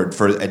forward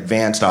for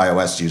advanced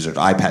iOS users,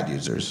 iPad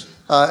users.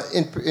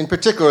 In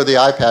particular, the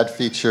iPad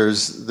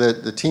features,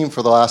 the team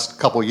for the last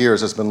couple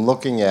years has been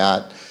looking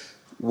at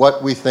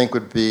what we think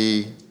would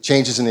be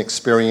changes in the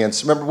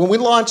experience. Remember, when we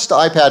launched the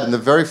iPad, in the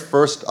very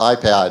first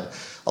iPad,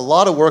 a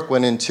lot of work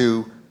went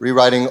into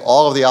rewriting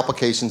all of the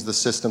applications of the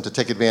system to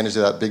take advantage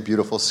of that big,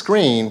 beautiful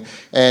screen,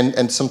 and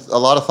a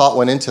lot of thought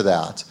went into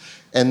that.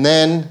 And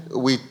then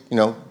we,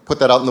 put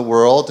that out in the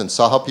world and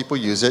saw how people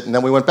use it, and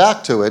then we went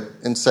back to it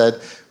and said,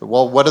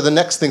 well, what are the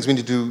next things we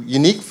need to do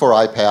unique for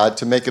iPad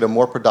to make it a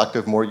more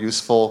productive, more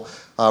useful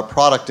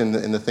product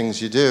in the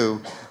things you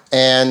do?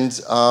 And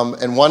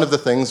one of the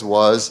things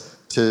was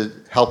to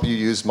help you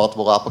use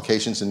multiple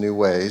applications in new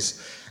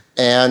ways.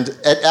 And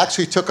it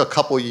actually took a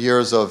couple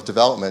years of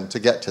development to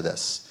get to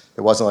this.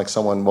 It wasn't like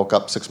someone woke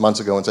up 6 months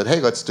ago and said, hey,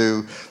 let's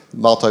do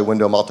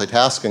multi-window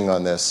multitasking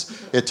on this.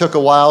 It took a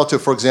while to,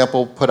 for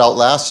example, put out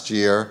last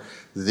year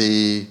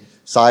the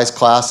size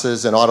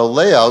classes and auto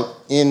layout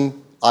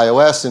in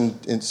iOS,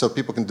 and so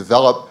people can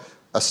develop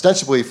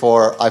ostensibly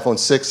for iPhone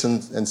 6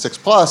 and 6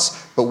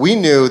 Plus, but we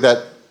knew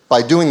that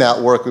by doing that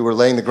work, we were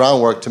laying the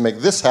groundwork to make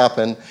this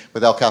happen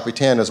with El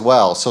Capitan as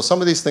well. So some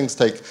of these things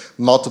take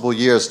multiple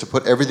years to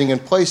put everything in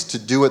place to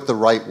do it the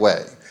right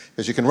way.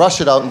 Because you can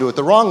rush it out and do it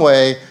the wrong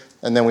way,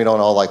 and then we don't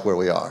all like where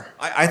we are.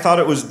 I thought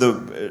it was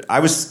I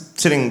was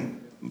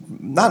sitting,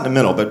 not in the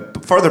middle,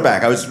 but farther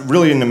back. I was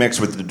really in the mix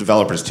with the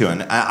developers too.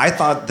 And I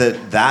thought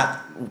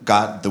that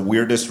got the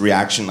weirdest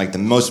reaction, like the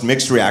most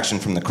mixed reaction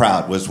from the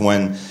crowd, was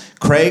when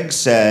Craig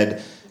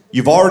said,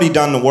 you've already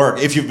done the work.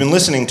 If you've been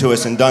listening to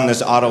us and done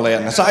this auto layout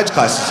and the sides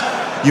classes,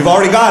 you've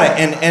already got it.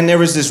 And there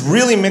was this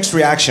really mixed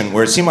reaction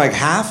where it seemed like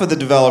half of the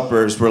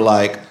developers were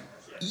like,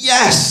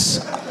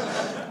 yes!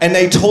 And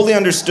they totally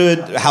understood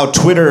how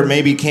Twitter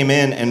maybe came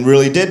in and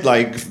really did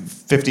like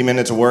 50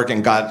 minutes of work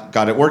and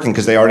got it working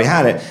because they already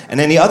had it. And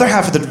then the other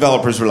half of the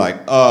developers were like,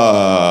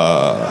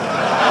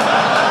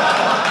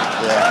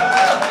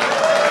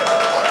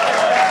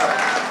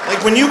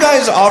 Like when you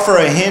guys offer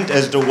a hint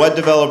as to what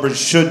developers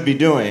should be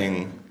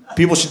doing,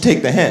 people should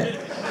take the hint.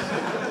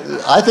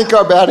 I think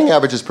our batting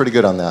average is pretty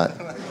good on that.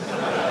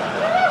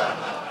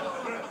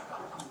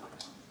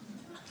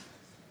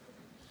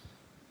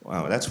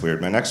 Wow, that's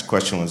weird. My next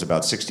question was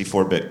about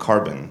 64-bit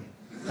carbon.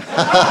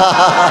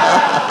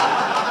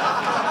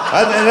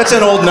 That's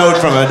an old note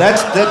from it.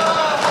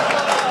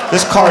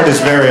 This card is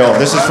very old.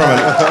 This is from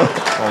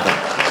hold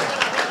on.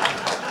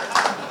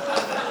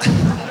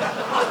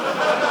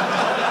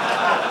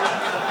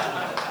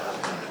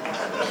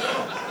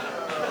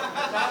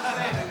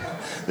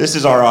 This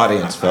is our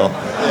audience, Phil.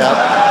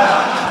 Yeah.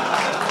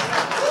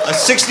 A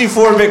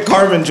 64-bit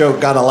carbon joke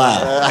got a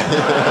laugh.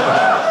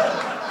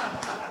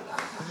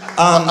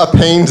 A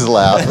pained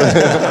laugh.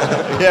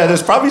 Yeah,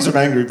 there's probably some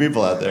angry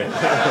people out there.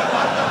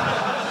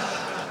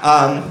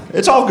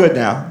 It's all good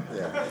now.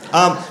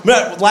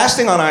 But last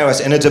thing on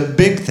iOS, and it's a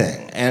big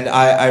thing, and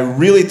I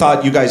really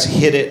thought you guys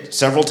hit it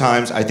several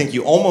times. I think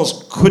you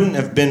almost couldn't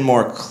have been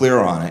more clear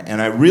on it,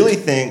 and I really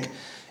think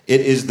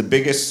it is the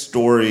biggest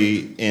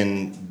story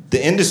in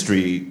the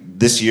industry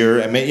this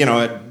year. I mean,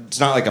 it's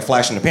not like a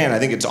flash in the pan. I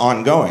think it's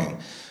ongoing,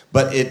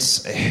 but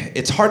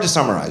it's hard to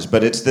summarize.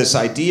 But it's this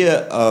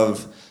idea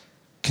of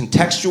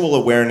contextual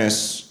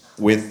awareness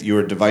with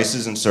your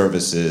devices and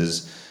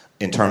services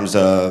in terms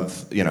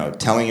of,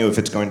 telling you if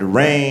it's going to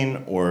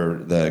rain,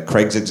 or the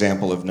Craig's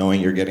example of knowing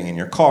you're getting in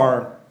your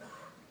car,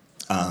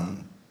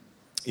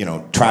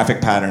 traffic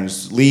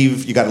patterns,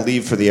 you got to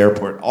leave for the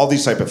airport, all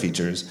these type of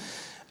features,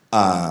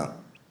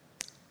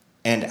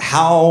 and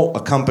how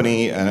a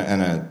company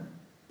and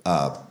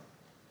a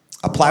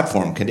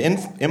platform can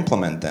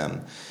implement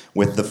them,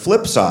 with the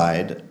flip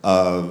side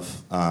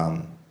of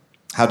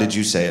how did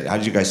you say it? How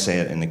did you guys say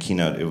it in the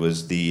keynote? It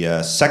was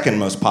the second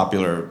most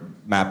popular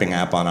mapping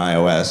app on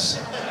iOS,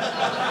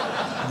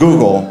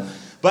 Google.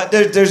 But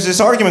there's this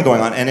argument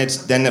going on, and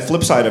then the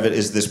flip side of it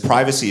is this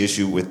privacy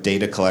issue with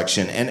data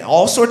collection, and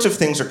all sorts of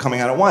things are coming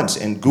out at once.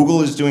 And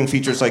Google is doing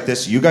features like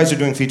this. You guys are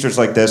doing features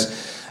like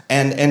this,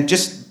 and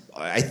just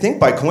I think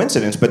by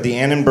coincidence, but the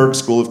Annenberg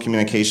School of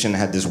Communication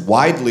had this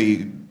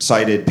widely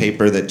cited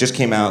paper that just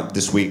came out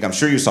this week. I'm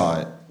sure you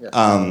saw it.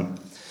 Yeah.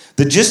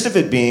 The gist of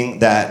it being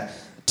that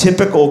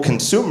typical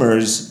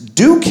consumers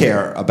do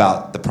care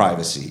about the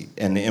privacy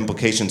and the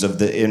implications of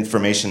the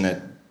information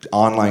that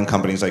online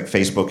companies like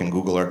Facebook and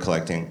Google are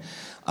collecting.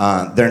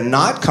 They're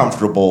not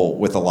comfortable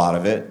with a lot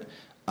of it,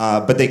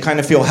 but they kind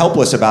of feel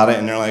helpless about it,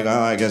 and they're like,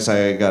 I guess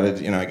I got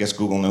it. I guess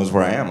Google knows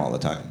where I am all the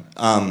time.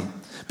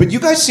 But you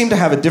guys seem to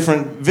have a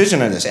different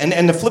vision of this.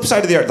 And the flip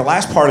side of the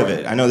last part of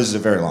it, I know this is a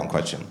very long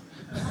question.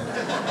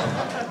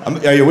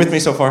 Are you with me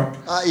so far?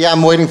 Yeah,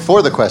 I'm waiting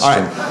for the question. All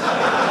right.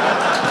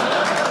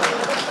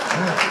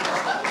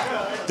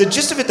 The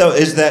gist of it, though,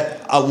 is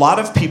that a lot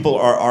of people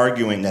are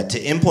arguing that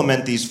to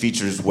implement these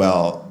features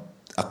well,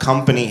 a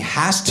company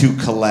has to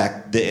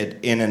collect it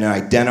in an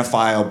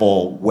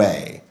identifiable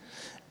way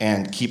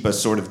and keep a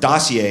sort of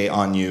dossier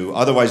on you.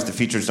 Otherwise, the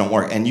features don't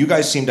work. And you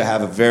guys seem to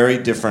have a very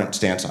different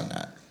stance on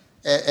that.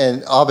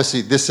 And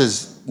obviously, this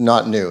is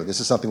not new. This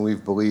is something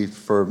we've believed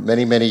for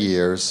many, many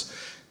years,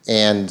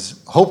 and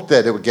hoped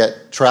that it would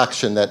get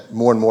traction, that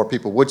more and more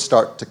people would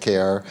start to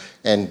care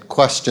and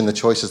question the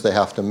choices they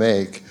have to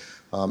make.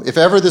 If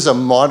ever there's a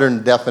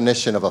modern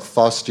definition of a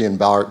Faustian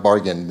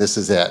bargain, this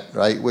is it,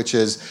 right? Which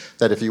is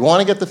that if you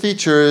want to get the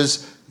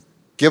features,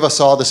 give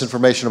us all this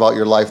information about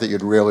your life that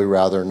you'd really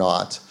rather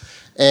not.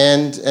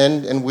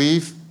 And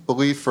we've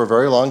believed for a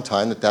very long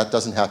time that that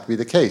doesn't have to be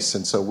the case.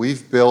 And so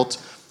we've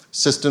built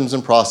systems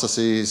and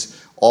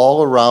processes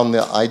all around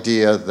the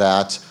idea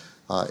that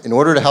in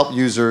order to help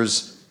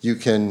users, you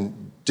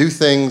can do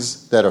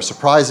things that are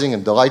surprising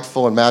and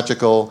delightful and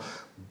magical,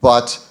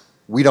 but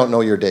we don't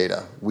know your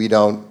data. We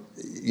don't,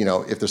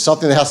 if there's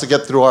something that has to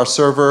get through our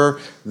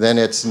server, then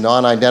it's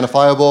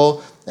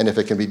non-identifiable. And if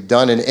it can be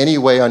done in any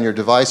way on your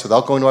device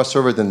without going to our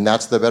server, then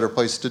that's the better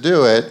place to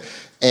do it.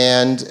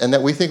 And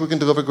that we think we can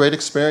deliver great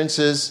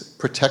experiences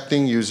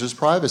protecting users'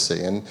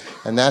 privacy.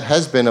 And that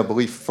has been a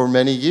belief for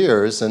many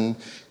years. And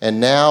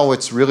now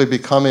it's really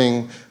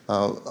becoming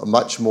a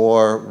much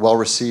more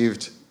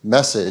well-received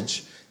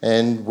message.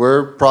 And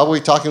we're probably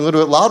talking a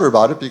little bit louder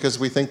about it because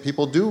we think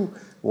people do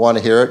want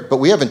to hear it. But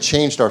we haven't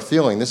changed our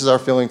feeling. This is our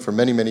feeling for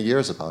many, many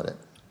years about it.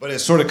 But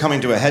it's sort of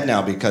coming to a head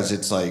now because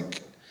it's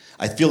like,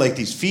 I feel like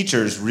these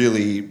features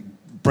really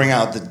bring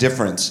out the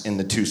difference in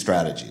the two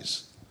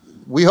strategies.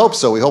 We hope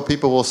so. We hope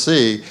people will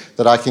see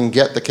that I can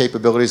get the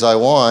capabilities I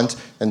want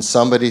and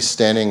somebody's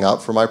standing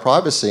up for my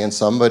privacy and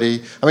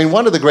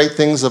one of the great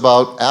things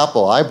about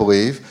Apple, I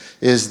believe,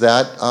 is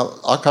that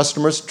our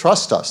customers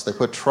trust us. They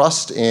put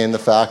trust in the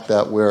fact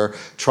that we're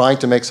trying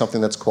to make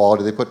something that's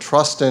quality. They put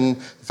trust in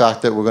the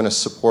fact that we're going to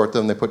support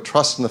them. They put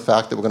trust in the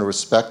fact that we're going to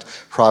respect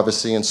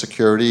privacy and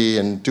security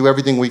and do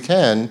everything we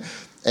can.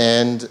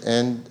 And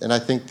I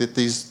think that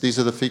these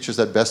are the features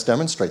that best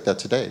demonstrate that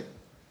today.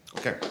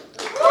 Okay.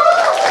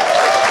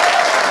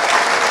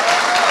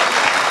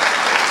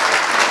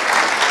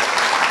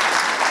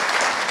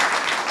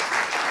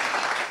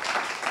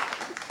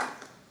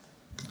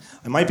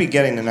 I might be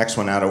getting the next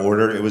one out of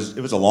order. It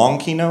was a long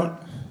keynote.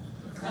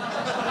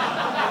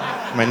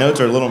 My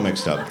notes are a little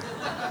mixed up.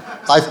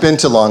 I've been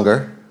to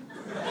longer,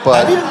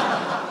 but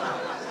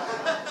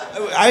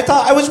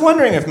I was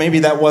wondering if maybe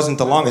that wasn't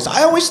the longest.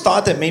 I always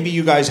thought that maybe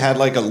you guys had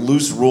like a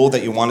loose rule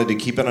that you wanted to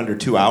keep it under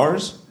 2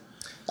 hours.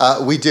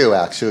 We do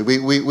actually.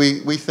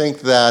 We think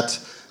that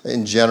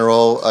in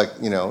general,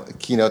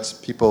 keynotes,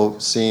 people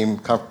seem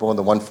comfortable in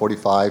the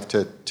 145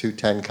 to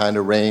 210 kind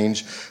of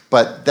range,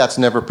 but that's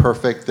never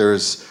perfect.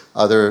 There's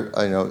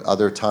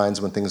other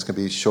times when things can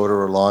be shorter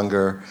or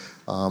longer.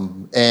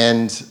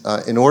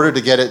 In order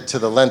to get it to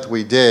the length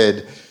we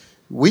did,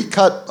 we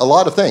cut a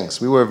lot of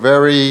things. We were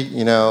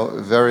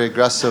very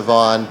aggressive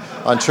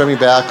on trimming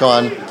back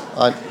on.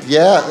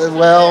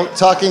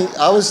 Talking.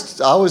 I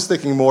was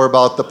thinking more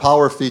about the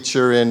power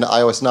feature in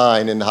iOS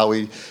 9 and how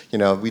we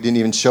didn't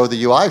even show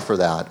the UI for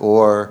that,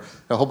 or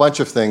a whole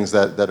bunch of things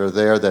that are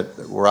there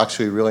that were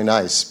actually really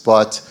nice.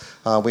 But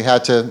we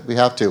have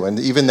to, and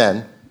even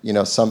then,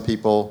 some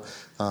people,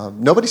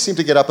 nobody seemed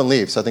to get up and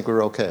leave, so I think we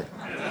were okay.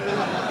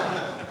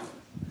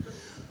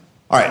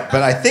 All right,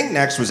 but I think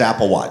next was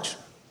Apple Watch.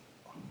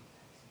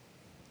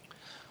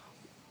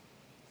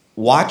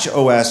 Watch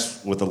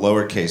OS with a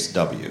lowercase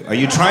w. Are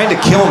you trying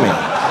to kill me?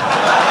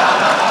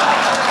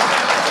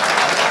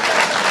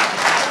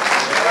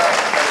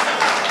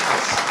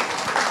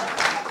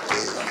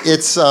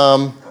 It's,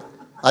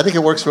 I think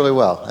it works really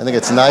well. I think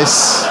it's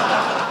nice,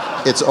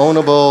 it's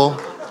ownable,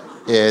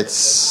 it's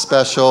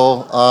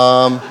special.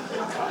 I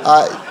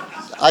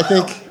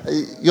think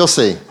you'll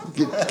see.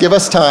 Give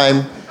us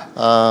time.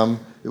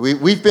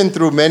 We've been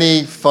through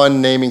many fun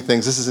naming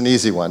things. This is an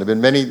easy one. There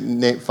have been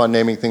many fun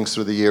naming things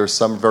through the years,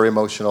 some very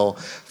emotional,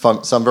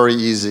 some very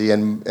easy,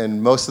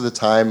 and most of the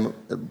time,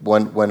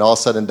 when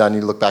all's said and done,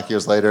 you look back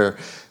years later,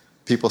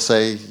 people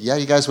say, yeah,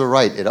 you guys were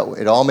right. It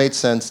all made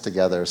sense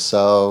together.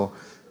 So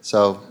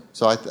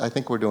I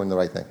think we're doing the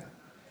right thing.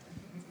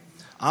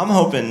 I'm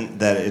hoping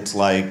that it's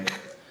like,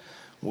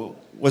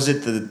 was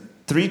it the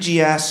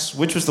 3GS?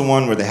 Which was the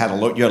one where they had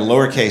you had a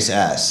lowercase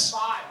s?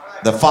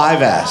 The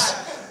 5S.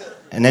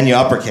 And then you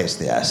uppercase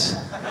the S.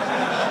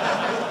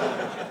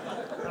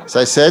 As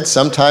I said,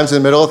 sometimes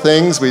in the middle of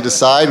things, we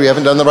decide we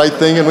haven't done the right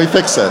thing and we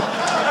fix it.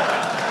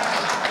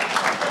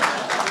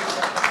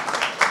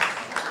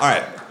 All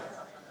right.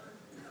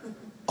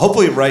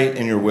 Hopefully right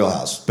in your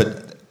wheelhouse.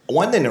 But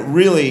one thing that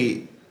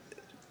really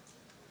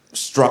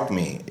struck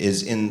me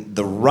is in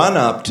the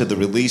run-up to the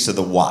release of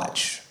the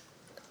watch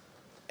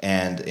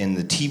and in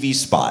the TV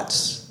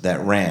spots that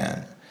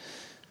ran,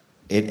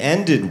 it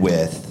ended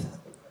with,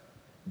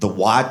 the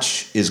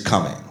watch is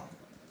coming.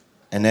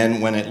 And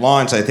then when it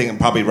launched, I think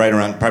probably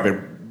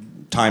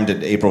timed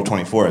at April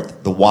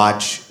 24th, the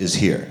watch is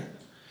here.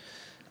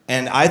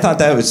 And I thought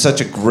that was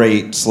such a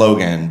great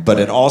slogan, but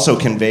it also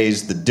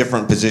conveys the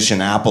different position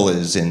Apple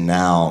is in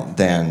now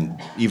than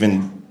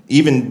even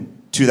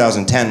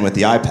 2010 with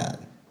the iPad.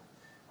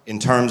 In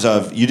terms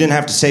of, you didn't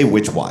have to say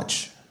which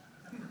watch.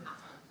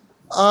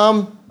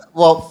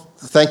 Well,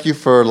 thank you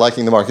for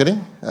liking the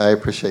marketing. I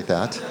appreciate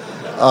that.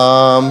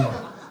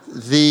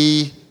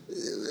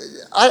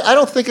 I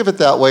don't think of it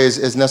that way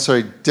as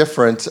necessarily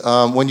different.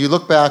 When you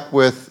look back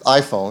with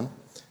iPhone,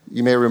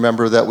 you may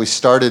remember that we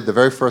started, the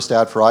very first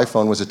ad for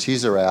iPhone was a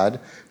teaser ad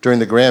during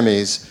the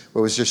Grammys,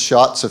 where it was just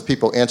shots of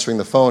people answering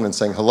the phone and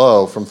saying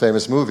hello from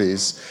famous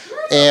movies.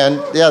 And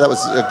yeah, that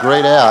was a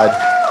great ad.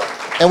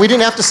 And we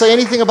didn't have to say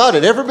anything about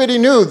it. Everybody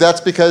knew that's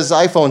because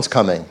iPhone's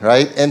coming,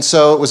 right? And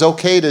so it was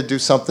okay to do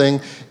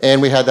something,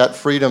 and we had that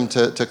freedom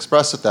to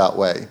express it that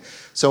way.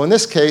 So in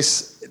this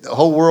case, the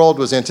whole world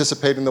was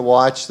anticipating the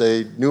watch.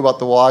 They knew about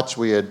the watch.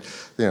 We had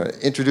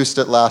introduced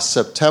it last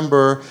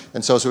September.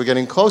 And so as we were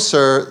getting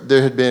closer,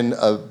 there had been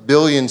 1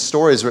 billion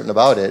stories written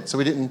about it. So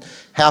we didn't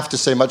have to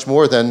say much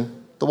more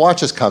than the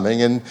watch is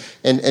coming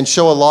and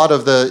show a lot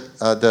of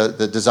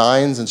the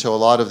designs and show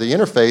a lot of the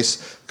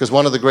interface, because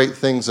one of the great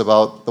things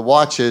about the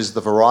watch is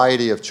the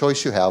variety of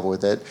choice you have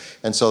with it.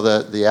 And so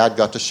the ad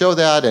got to show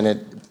that, and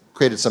it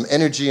created some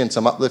energy and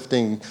some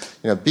uplifting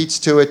beats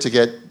to it to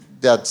get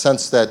that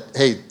sense that,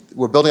 hey,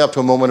 we're building up to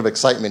a moment of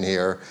excitement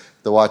here.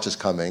 The watch is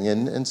coming.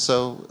 And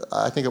so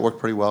I think it worked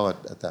pretty well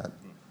at that.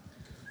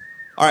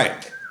 All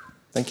right.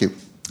 Thank you.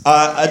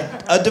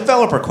 A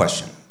developer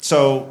question.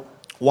 So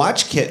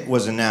WatchKit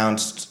was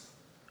announced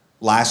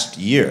last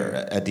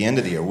year, at the end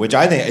of the year, which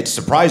I think it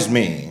surprised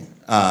me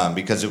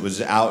because it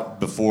was out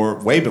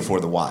way before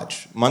the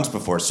watch, months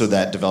before, so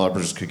that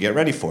developers could get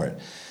ready for it.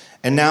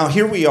 And now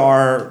here we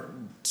are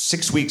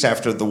 6 weeks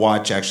after the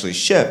watch actually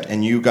shipped,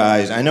 and you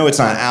guys, I know it's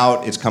not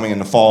out, it's coming in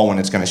the fall when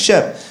it's going to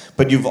ship,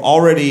 but you've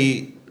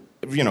already,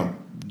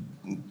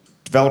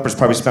 developers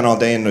probably spent all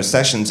day in those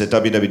sessions at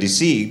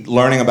WWDC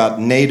learning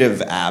about native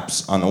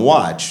apps on the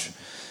watch.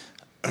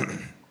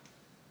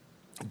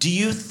 Do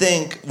you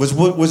think,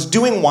 was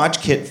doing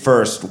WatchKit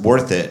first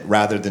worth it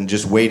rather than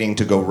just waiting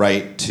to go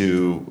right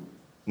to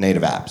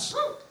native apps?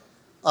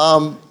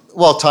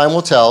 Well, time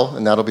will tell,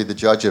 and that'll be the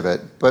judge of it,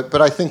 but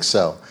I think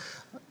so.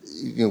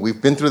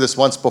 We've been through this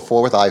once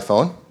before with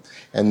iPhone,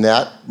 and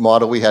that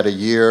model we had a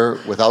year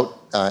without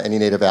any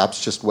native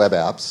apps, just web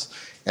apps,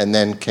 and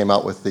then came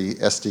out with the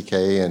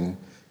SDK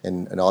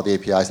and all the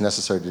APIs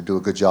necessary to do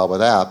a good job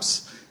with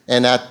apps,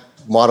 and that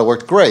model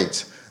worked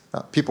great.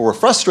 People were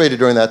frustrated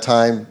during that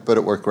time, but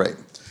it worked great.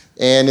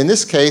 And in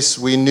this case,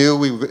 we knew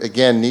we would,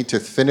 again, need to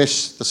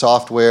finish the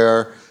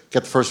software,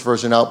 get the first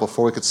version out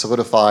before we could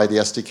solidify the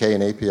SDK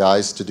and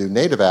APIs to do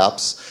native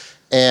apps.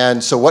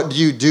 And so what do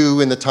you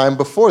do in the time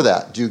before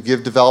that? Do you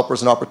give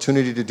developers an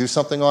opportunity to do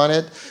something on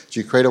it? Do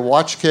you create a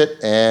watch kit?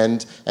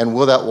 And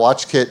will that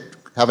watch kit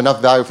have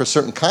enough value for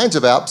certain kinds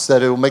of apps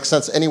that it will make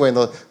sense anyway in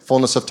the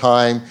fullness of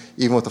time,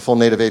 even with the full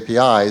native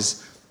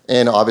APIs?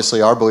 And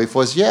obviously our belief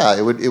was, yeah,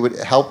 it would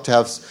help to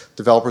have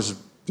developers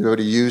be able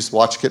to use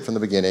WatchKit from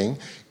the beginning.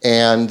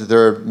 And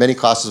there are many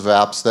classes of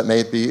apps that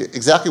may be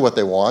exactly what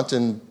they want,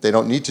 and they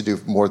don't need to do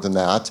more than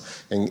that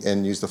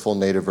and use the full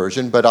native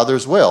version, but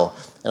others will.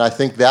 And I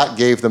think that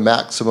gave the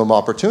maximum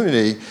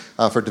opportunity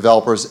for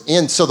developers.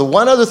 And so the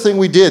one other thing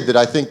we did that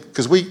I think,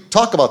 because we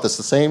talk about this,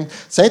 the same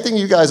thing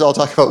you guys all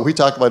talk about, we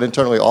talk about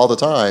internally all the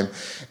time.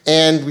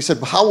 And we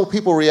said, how will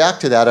people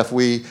react to that if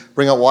we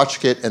bring out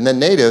WatchKit and then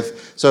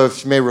native? So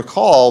if you may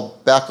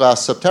recall, back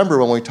last September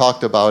when we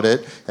talked about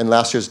it in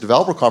last year's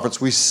developer conference,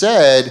 we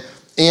said,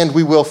 and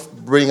we will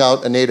bring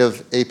out a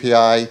native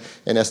API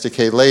and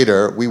SDK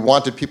later. We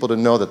wanted people to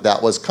know that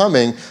that was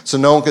coming, so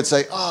no one could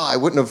say, I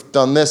wouldn't have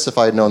done this if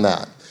I had known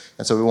that.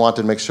 And so we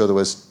wanted to make sure there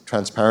was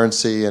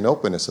transparency and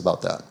openness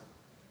about that.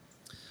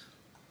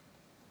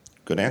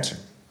 Good answer.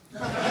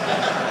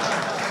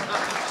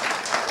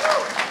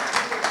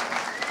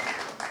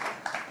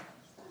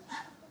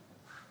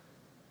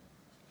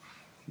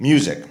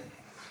 Music.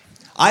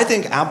 I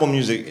think Apple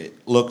Music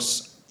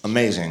looks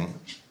amazing.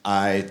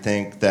 I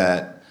think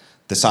that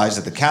the size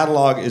of the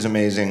catalog is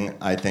amazing.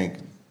 I think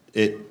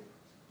it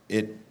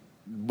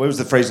what was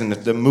the phrase in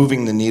the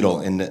moving the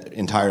needle in the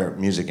entire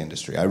music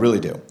industry? I really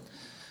do.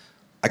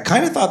 I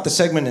kind of thought the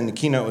segment in the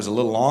keynote was a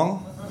little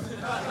long.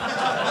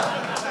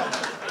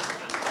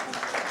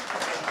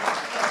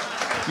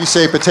 You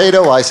say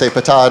potato, I say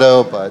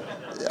potato, but...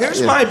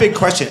 Here's my big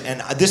question,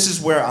 and this is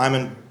where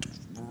I'm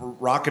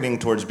rocketing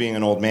towards being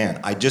an old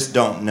man. I just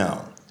don't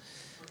know.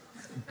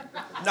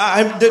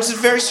 This is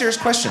a very serious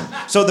question.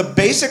 So the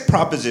basic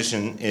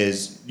proposition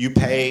is you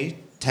pay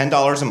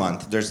 $10 a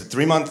month. There's a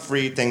 3-month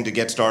free thing to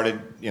get started,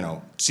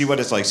 see what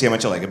it's like, see how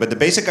much you like it. But the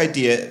basic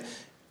idea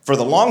for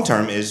the long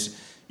term is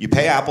you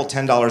pay Apple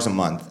 $10 a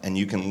month and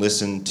you can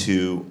listen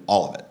to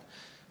all of it.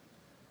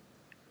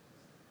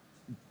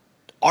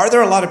 Are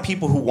there a lot of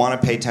people who want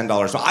to pay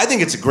 $10? I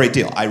think it's a great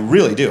deal. I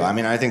really do. I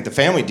mean, I think the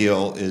family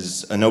deal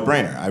is a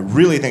no-brainer. I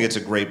really think it's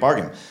a great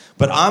bargain.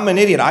 But I'm an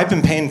idiot. I've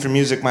been paying for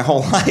music my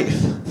whole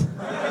life.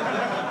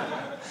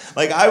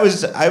 Like I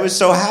was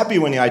so happy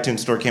when the iTunes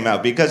Store came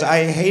out because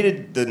I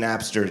hated the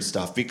Napster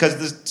stuff because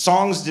the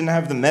songs didn't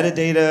have the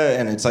metadata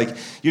and it's like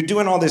you're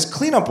doing all this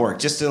cleanup work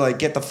just to like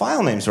get the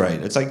file names right.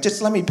 It's like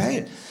just let me pay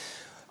it.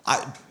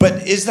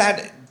 But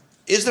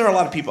are there a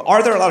lot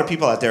of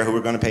people out there who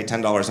are going to pay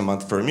 $10 a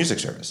month for a music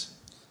service?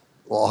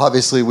 Well,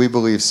 obviously we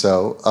believe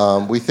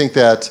so. We think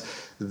that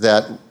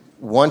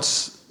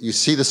once you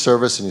see the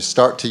service and you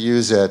start to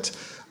use it,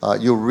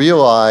 you'll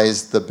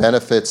realize the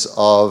benefits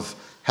of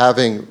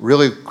having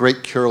really great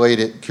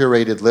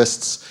curated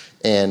lists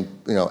and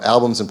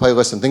albums and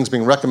playlists and things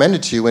being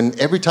recommended to you. And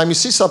every time you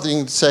see something,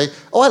 you can say,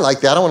 "Oh, I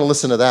like that. I want to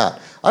listen to that.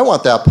 I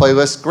want that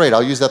playlist. Great.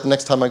 I'll use that the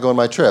next time I go on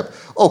my trip.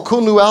 Oh,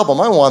 cool new album.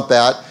 I want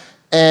that."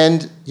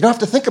 And you don't have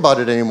to think about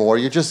it anymore.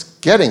 You're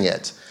just getting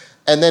it.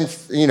 And then,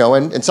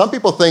 and some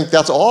people think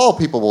that's all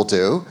people will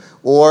do.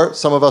 Or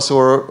some of us who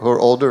are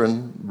older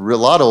and a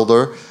lot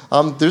older,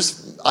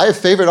 I have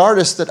favorite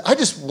artists that I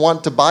just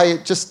want to buy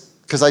it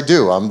just because I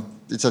do.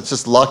 It's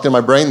just locked in my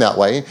brain that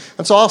way.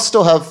 And so you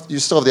still have the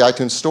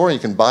iTunes Store, and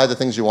you can buy the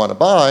things you want to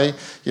buy.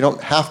 You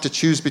don't have to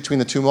choose between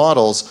the two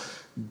models.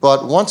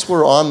 But once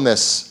we're on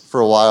this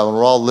for a while and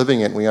we're all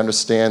living it and we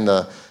understand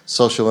the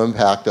social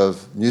impact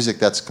of music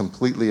that's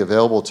completely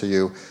available to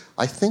you,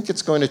 I think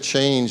it's going to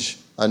change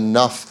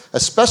enough,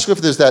 especially if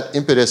there's that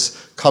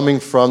impetus coming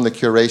from the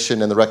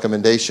curation and the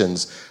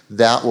recommendations,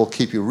 that will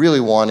keep you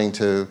really wanting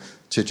to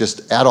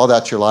just add all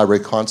that to your library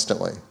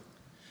constantly.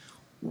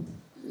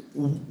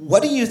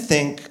 What do you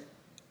think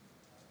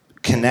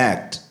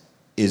Connect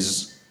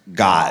is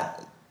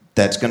got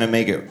that's going to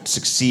make it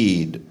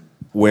succeed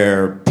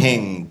where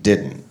Ping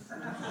didn't?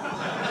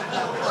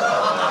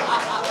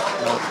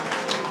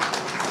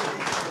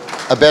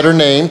 A better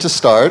name to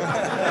start.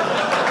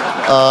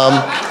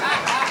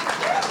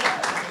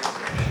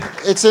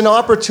 It's an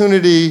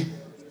opportunity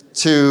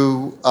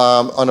to,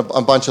 on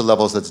a bunch of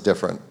levels that's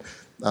different.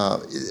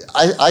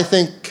 I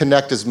think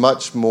Connect has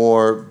much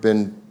more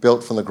been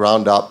built from the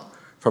ground up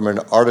from an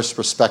artist's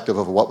perspective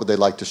of what would they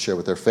like to share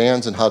with their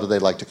fans and how do they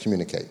like to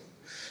communicate.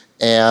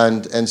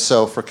 And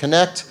so for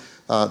Connect,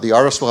 the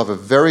artist will have a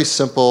very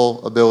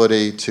simple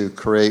ability to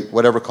create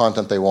whatever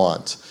content they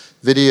want.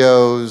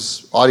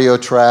 Videos, audio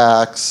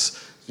tracks,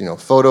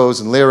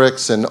 photos and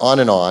lyrics and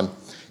on.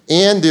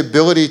 And the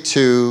ability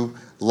to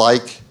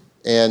like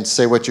and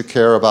say what you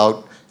care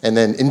about and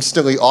then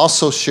instantly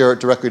also share it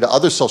directly to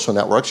other social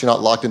networks. You're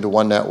not locked into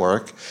one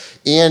network.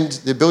 And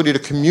the ability to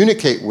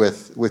communicate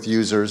with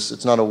users.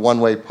 It's not a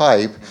one-way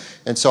pipe.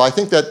 And so I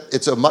think that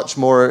it's a much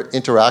more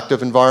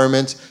interactive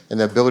environment and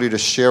the ability to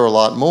share a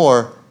lot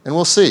more, and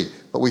we'll see.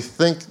 But we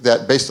think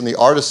that based on the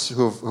artists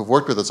who've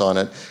worked with us on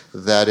it,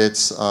 that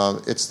it's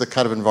the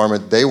kind of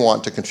environment they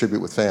want to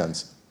contribute with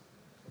fans.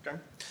 Okay.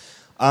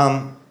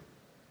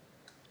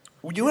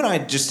 You and I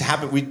just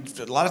happen,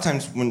 a lot of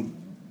times when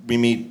we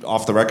meet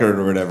off the record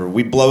or whatever,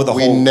 we blow the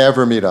whole... We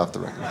never meet off the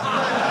record.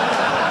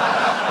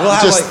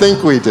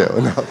 Think we do.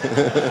 No.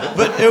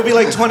 But it'll be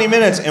like 20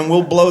 minutes, and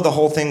we'll blow the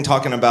whole thing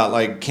talking about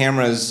like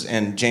cameras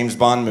and James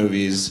Bond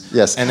movies.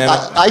 Yes, and then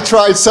I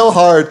tried so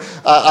hard.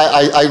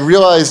 I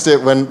realized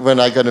it when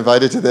I got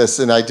invited to this,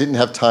 and I didn't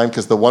have time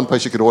because the one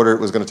place you could order it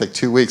was going to take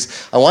 2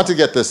 weeks. I wanted to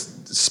get this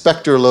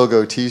Spectre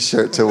logo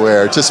T-shirt to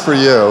wear just for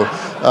you.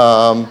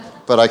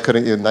 But I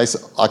couldn't get a nice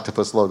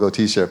octopus logo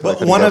T-shirt. Well,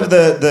 one of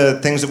the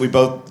things that we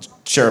both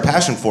share a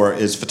passion for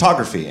is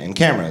photography and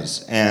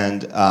cameras,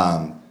 and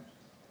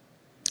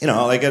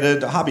like a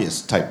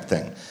hobbyist type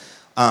thing.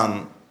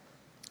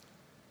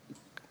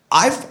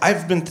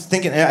 I've been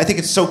thinking, and I think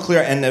it's so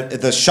clear, and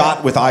the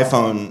shot with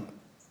iPhone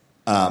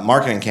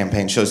marketing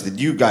campaign shows that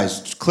you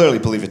guys clearly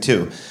believe it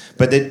too.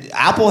 But that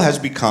Apple has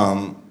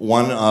become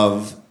one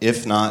of,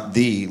 if not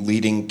the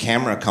leading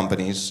camera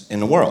companies in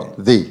the world.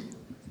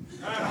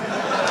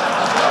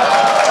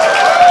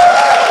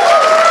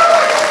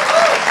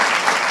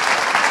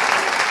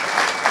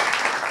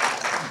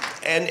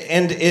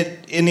 And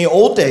in the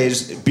old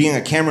days, being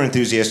a camera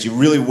enthusiast, you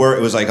really were.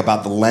 It was like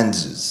about the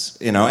lenses,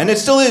 and it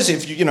still is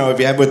if you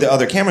have with the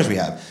other cameras we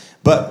have.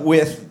 But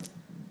with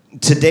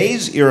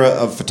today's era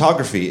of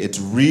photography, it's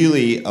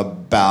really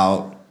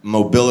about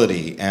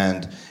mobility,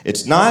 and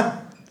it's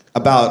not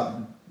about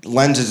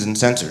lenses and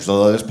sensors,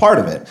 although that's part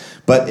of it.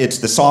 But it's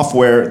the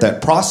software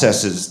that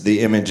processes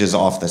the images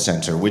off the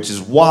sensor, which is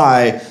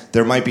why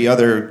there might be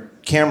other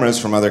cameras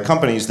from other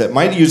companies that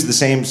might use the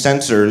same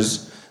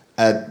sensors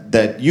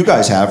that you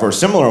guys have, or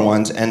similar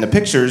ones, and the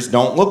pictures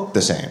don't look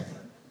the same.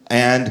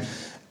 And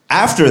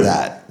after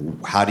that,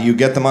 how do you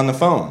get them on the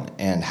phone?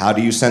 And how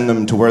do you send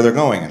them to where they're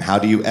going? And how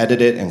do you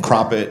edit it and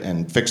crop it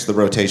and fix the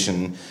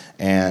rotation?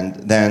 And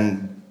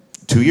then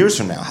 2 years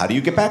from now, how do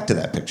you get back to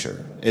that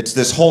picture? It's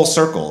this whole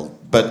circle,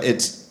 but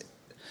it's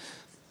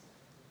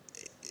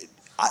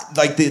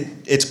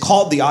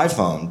called the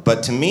iPhone,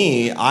 but to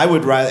me, I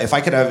would rather,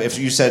 if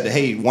you said,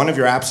 hey, one of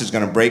your apps is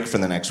going to break for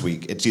the next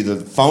week, it's either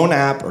the phone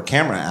app or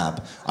camera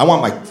app. I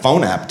want my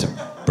phone app to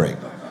break.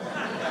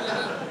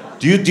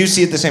 Do you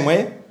see it the same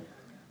way?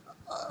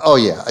 Oh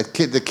yeah,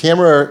 the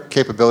camera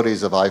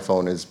capabilities of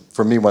iPhone is,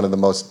 for me, one of the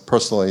most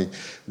personally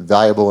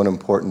valuable and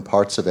important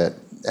parts of it.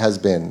 Has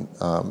been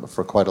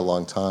for quite a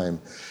long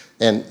time.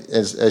 And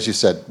as you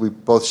said, we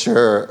both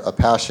share a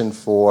passion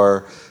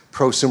for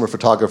prosumer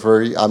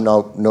photography. I'm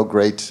no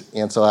great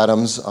Ansel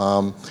Adams,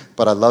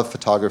 but I love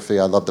photography.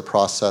 I love the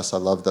process. I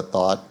love the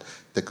thought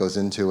that goes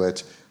into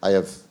it. I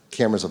have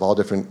cameras of all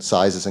different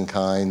sizes and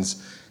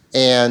kinds.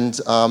 And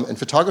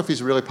photography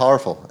is really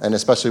powerful. And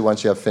especially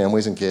once you have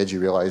families and kids,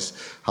 you realize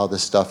how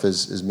this stuff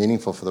is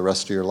meaningful for the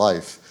rest of your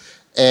life.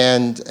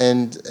 And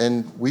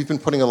we've been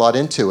putting a lot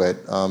into it.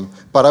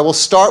 But I will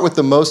start with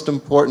the most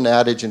important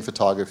adage in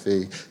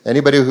photography.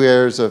 Anybody who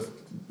is a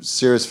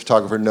serious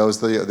photographer knows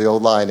the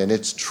old line, and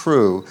it's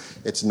true.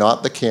 It's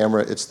not the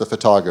camera, it's the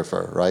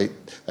photographer, right?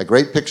 A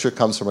great picture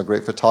comes from a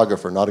great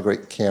photographer, not a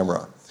great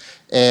camera.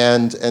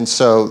 And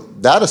so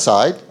that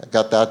aside, I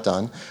got that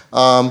done.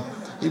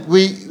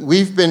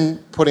 We've been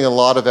putting a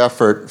lot of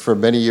effort for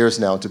many years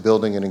now into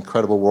building an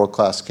incredible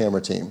world-class camera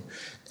team,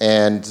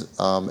 and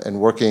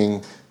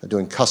working.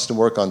 Doing custom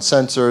work on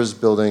sensors,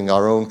 building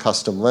our own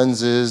custom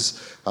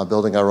lenses,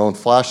 building our own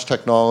flash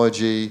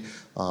technology,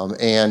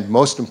 and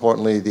most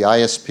importantly, the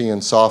ISP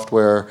and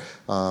software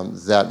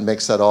that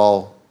makes that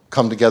all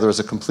come together as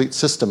a complete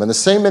system. And the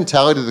same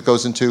mentality that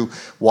goes into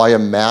why a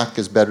Mac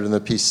is better than a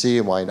PC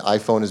and why an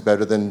iPhone is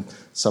better than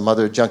some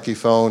other junky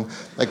phone,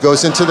 that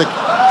goes into the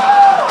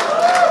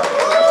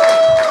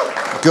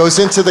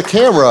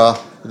camera,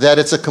 that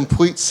it's a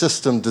complete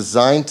system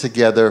designed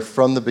together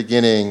from the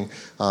beginning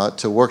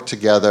to work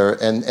together,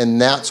 and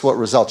that's what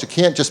results. You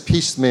can't just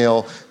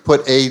piecemeal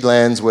put a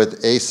lens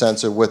with a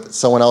sensor with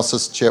someone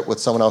else's chip with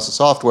someone else's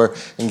software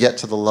and get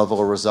to the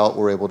level of result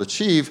we're able to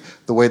achieve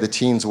the way the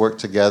teams work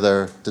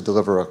together to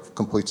deliver a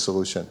complete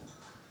solution.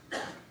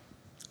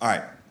 All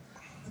right.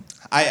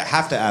 I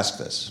have to ask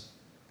this.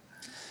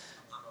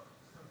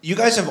 You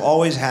guys have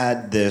always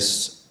had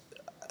this,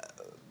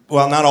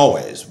 well, not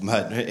always,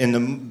 but in the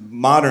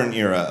modern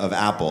era of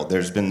Apple,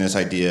 there's been this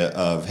idea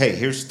of, hey,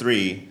 here's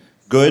 3,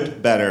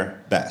 good,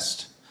 better,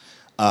 best.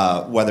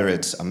 Whether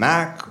it's a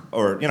Mac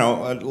or,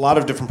 a lot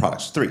of different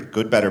products. 3,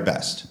 good, better,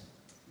 best.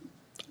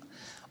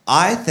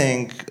 I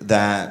think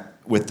that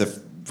with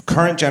the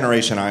current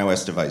generation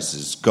iOS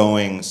devices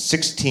going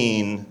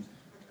 16,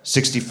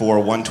 64,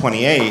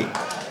 128,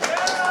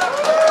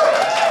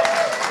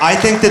 I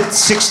think that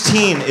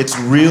 16, it's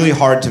really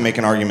hard to make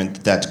an argument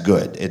that that's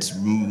good. It's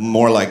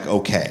more like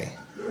okay.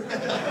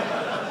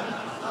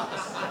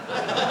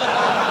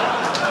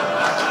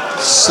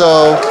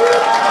 So,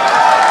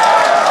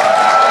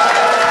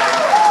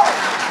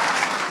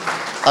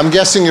 I'm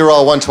guessing you're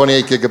all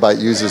 128 gigabyte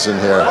users in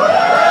here.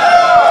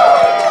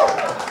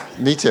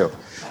 Me too.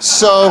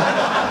 So,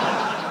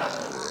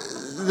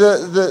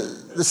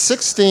 the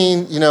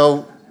 16,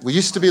 we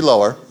used to be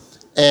lower,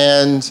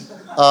 and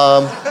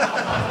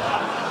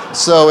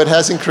so it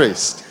has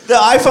increased. The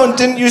iPhone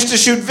didn't used to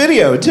shoot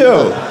video,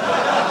 too.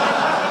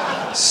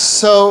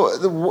 So,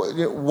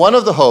 one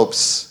of the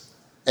hopes,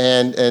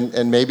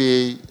 and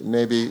maybe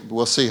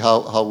we'll see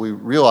how we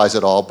realize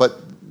it all, but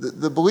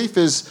the belief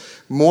is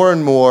more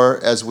and more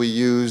as we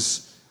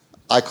use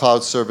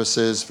iCloud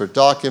services for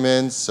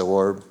documents,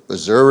 or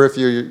Azure if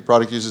your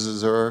product uses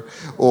Azure,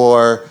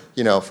 or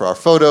for our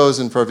photos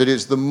and for our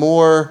videos, the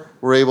more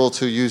we're able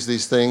to use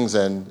these things,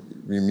 and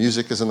your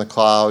music is in the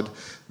cloud,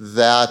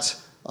 that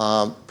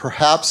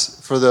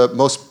perhaps for the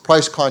most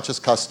price-conscious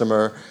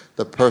customer,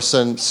 the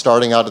person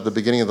starting out at the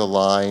beginning of the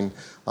line,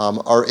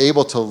 are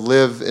able to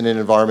live in an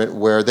environment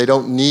where they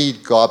don't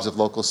need gobs of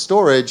local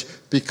storage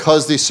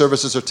because these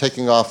services are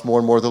taking off more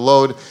and more of the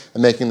load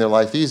and making their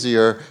life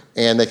easier,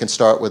 and they can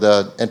start with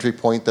an entry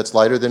point that's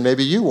lighter than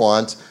maybe you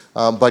want,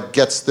 but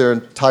gets their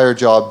entire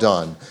job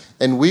done.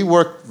 And we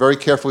work very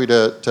carefully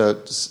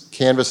to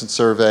canvass and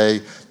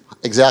survey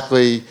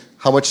exactly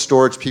how much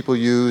storage people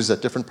use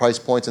at different price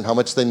points and how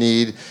much they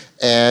need.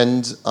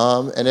 And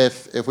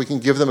if we can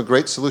give them a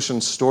great solution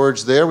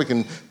storage there, we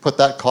can put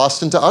that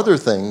cost into other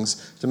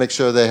things to make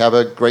sure they have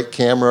a great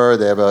camera,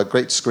 they have a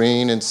great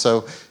screen. And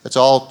so it's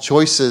all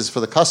choices for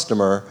the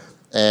customer.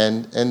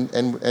 And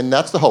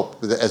that's the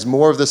hope. As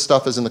more of this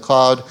stuff is in the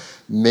cloud,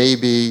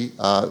 maybe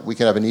we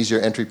can have an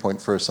easier entry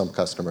point for some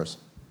customers.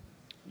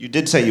 You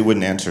did say you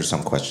wouldn't answer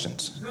some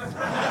questions.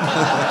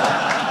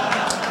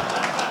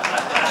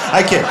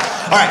 I kid.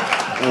 All right.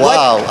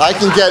 Wow, I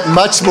can get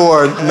much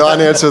more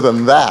non-answer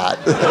than that.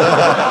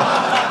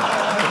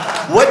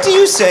 What do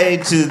you say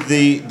to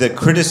the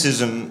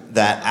criticism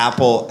that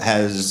Apple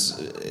has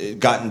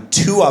gotten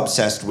too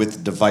obsessed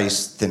with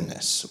device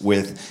thinness,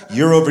 with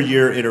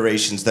year-over-year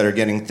iterations that are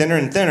getting thinner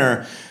and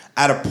thinner,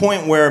 at a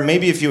point where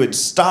maybe if you had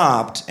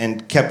stopped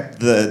and kept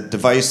the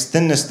device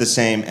thinness the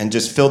same and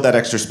just filled that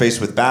extra space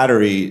with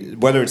battery,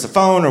 whether it's a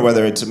phone or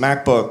whether it's a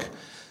MacBook,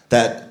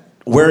 that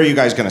where are you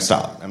guys going to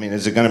stop? I mean,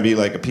 is it going to be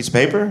like a piece of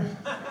paper?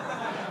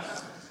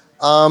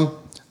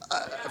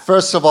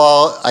 First of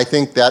all, I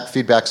think that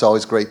feedback's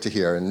always great to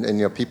hear,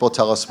 and people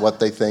tell us what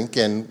they think,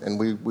 and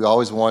we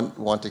always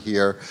want to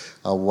hear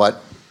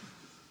what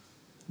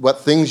what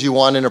things you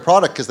want in a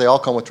product, because they all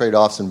come with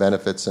trade-offs and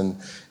benefits and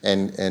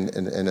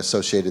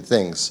associated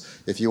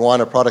things. If you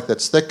want a product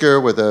that's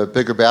thicker with a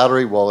bigger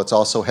battery, well, it's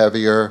also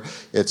heavier,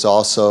 it's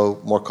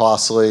also more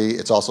costly,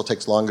 it also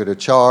takes longer to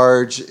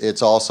charge,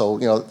 it's also,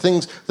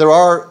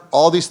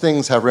 all these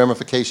things have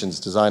ramifications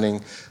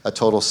designing a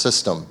total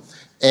system.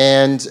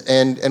 And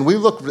we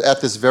looked at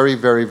this very,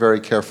 very, very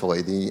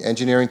carefully. The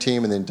engineering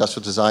team and the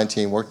industrial design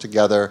team work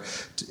together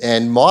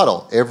and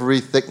model every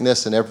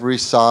thickness and every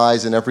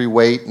size and every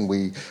weight, and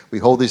we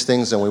hold these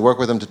things and we work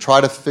with them to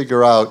try to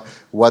figure out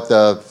what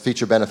the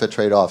feature-benefit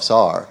trade-offs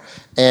are.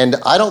 And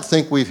I don't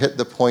think we've hit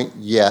the point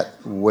yet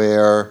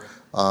where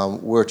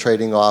we're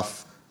trading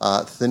off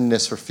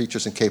thinness for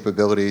features and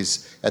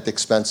capabilities at the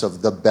expense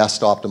of the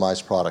best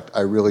optimized product.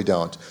 I really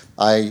don't.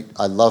 I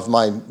love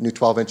my new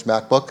 12-inch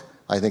MacBook.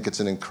 I think it's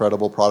an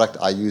incredible product.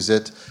 I use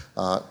it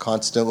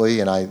constantly,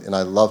 and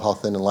I love how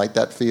thin and light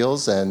that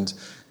feels. And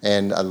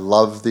I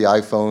love the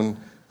iPhone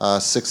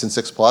 6 and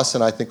 6 Plus,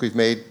 and I think we've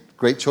made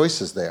great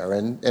choices there.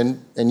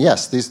 And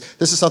yes, this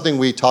is something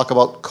we talk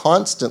about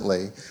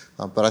constantly,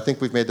 but I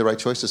think we've made the right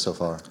choices so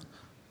far.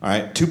 All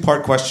right,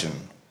 two-part question.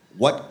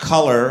 What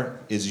color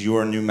is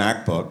your new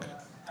MacBook?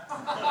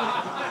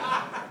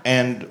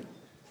 And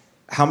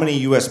how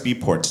many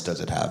USB ports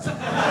does it have?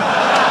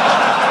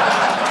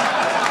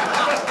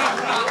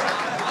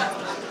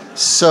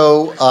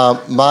 So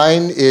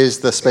mine is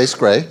the space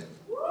gray.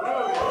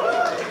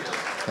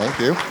 Thank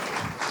you.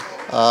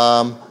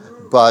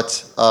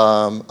 But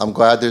I'm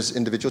glad there's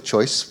individual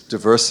choice.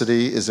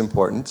 Diversity is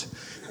important.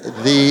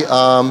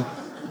 Mine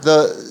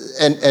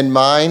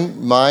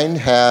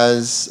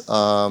has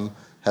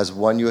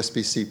one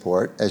USB-C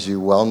port, as you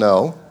well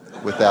know,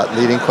 with that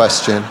leading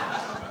question.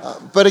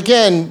 But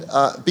again,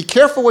 be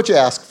careful what you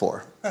ask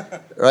for,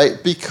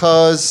 right?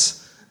 Because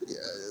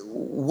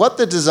what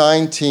the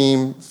design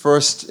team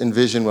first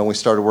envisioned when we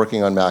started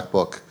working on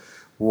MacBook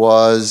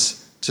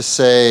was to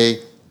say,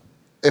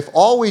 if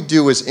all we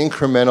do is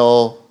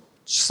incremental,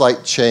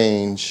 slight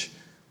change,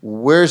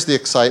 where's the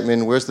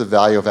excitement, where's the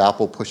value of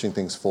Apple pushing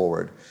things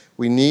forward?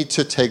 We need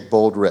to take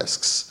bold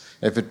risks.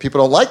 And if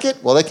people don't like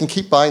it, well, they can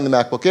keep buying the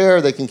MacBook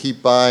Air, they can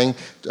keep buying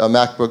the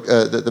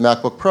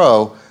MacBook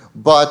Pro,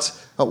 but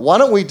why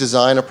don't we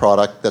design a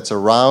product that's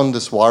around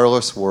this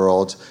wireless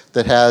world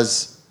that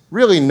has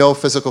really no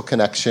physical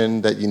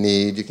connection that you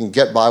need. You can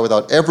get by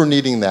without ever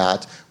needing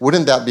that.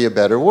 Wouldn't that be a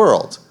better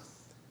world?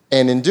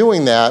 And in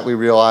doing that, we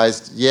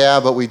realized, yeah,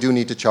 but we do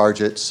need to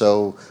charge it,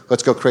 so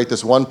let's go create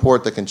this one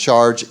port that can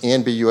charge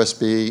and be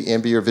USB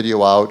and be your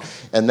video out.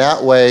 And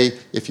that way,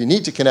 if you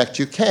need to connect,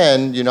 you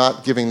can. You're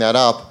not giving that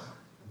up.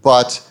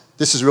 But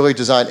this is really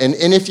designed.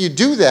 And if you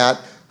do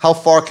that, how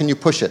far can you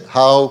push it?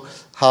 How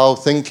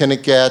thin can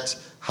it get?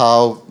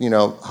 How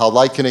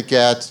light can it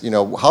get?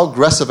 How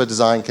aggressive a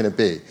design can it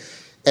be?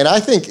 And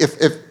I think if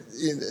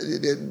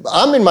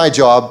I'm in my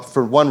job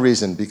for one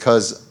reason,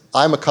 because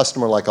I'm a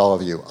customer like all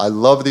of you. I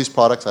love these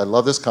products. I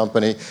love this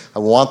company. I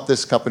want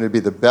this company to be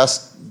the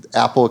best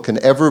Apple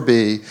can ever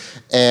be.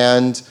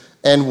 And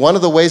one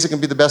of the ways it can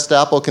be the best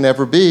Apple can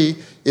ever be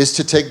is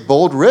to take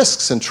bold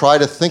risks and try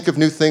to think of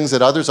new things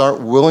that others aren't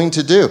willing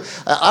to do.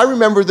 I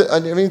remember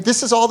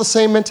this is all the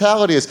same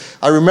mentality as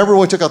I remember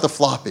when we took out the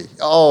floppy.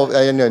 Oh,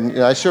 and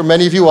I'm sure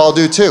many of you all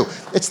do too.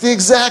 It's the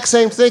exact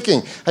same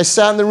thinking. I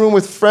sat in the room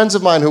with friends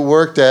of mine who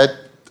worked at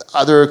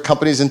other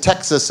companies in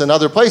Texas and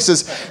other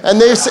places, and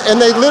they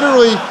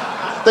literally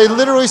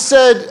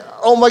said,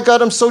 "Oh my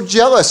God, I'm so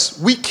jealous.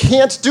 We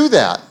can't do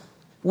that.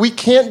 We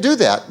can't do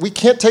that. We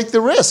can't take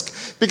the risk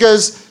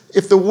because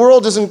if the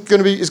world is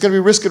going to be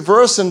risk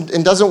adverse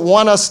and doesn't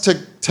want us to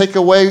take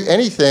away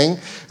anything,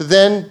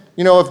 then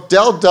if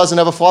Dell doesn't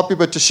have a floppy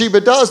but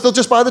Toshiba does, they'll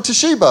just buy the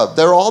Toshiba.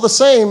 They're all the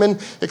same, and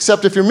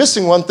except if you're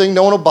missing one thing,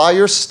 no one will buy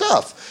your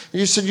stuff." And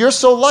you said, you're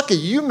so lucky.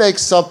 You make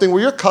something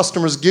where your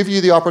customers give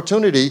you the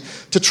opportunity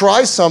to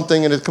try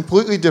something in a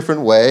completely different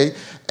way,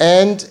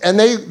 and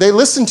they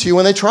listen to you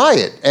when they try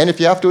it. And if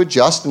you have to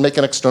adjust and make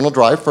an external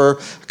drive for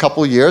a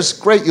couple of years,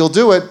 great, you'll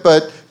do it,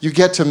 but you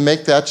get to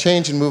make that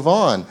change and move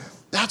on.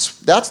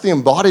 That's the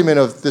embodiment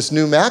of this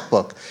new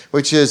MacBook,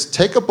 which is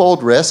take a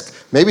bold risk.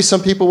 Maybe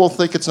some people will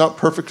think it's not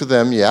perfect for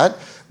them yet,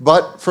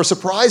 but for a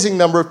surprising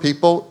number of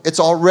people, it's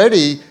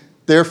already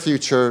their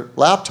future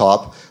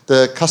laptop.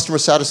 The customer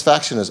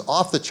satisfaction is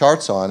off the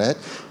charts on it.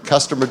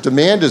 Customer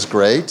demand is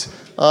great.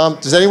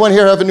 Does anyone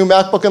here have a new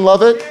MacBook and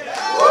love it?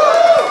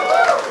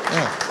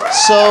 Yeah.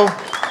 So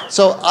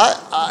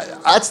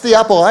that's the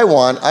Apple I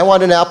want. I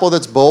want an Apple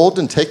that's bold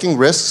and taking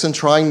risks and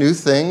trying new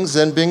things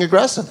and being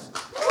aggressive.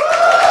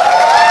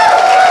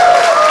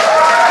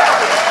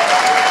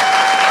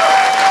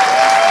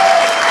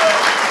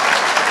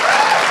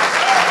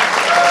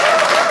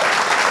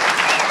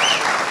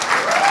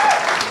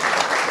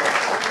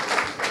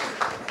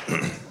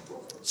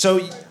 So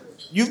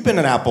you've been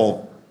at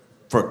Apple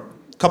for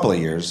a couple of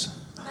years.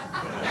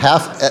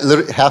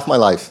 Half my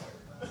life.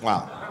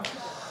 Wow.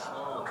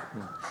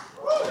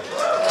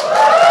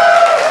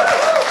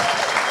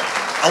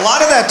 A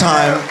lot of that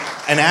time,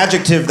 an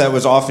adjective that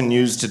was often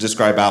used to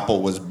describe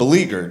Apple was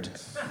beleaguered.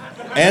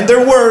 And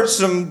there were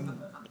some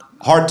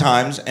hard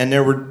times, and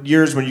there were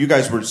years when you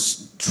guys were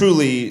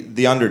truly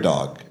the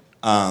underdog.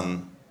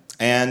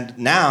 And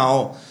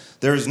now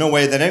there's no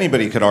way that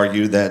anybody could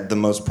argue that the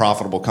most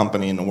profitable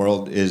company in the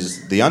world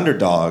is the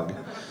underdog.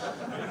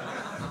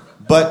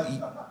 But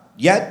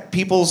yet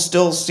people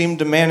still seem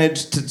to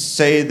manage to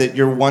say that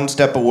you're one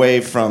step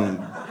away from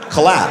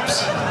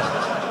collapse.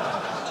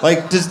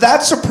 Like, does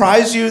that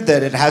surprise you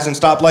that it hasn't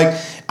stopped? Like,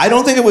 I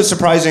don't think it was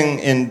surprising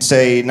in,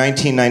 say,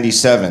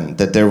 1997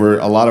 that there were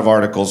a lot of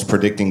articles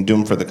predicting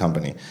doom for the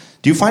company.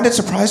 Do you find it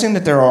surprising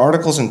that there are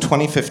articles in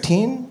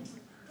 2015?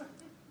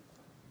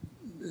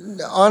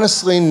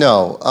 Honestly,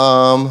 no.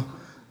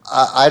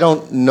 I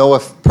don't know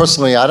if,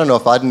 personally, I don't know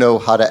if I'd know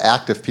how to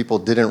act if people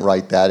didn't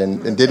write that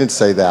and didn't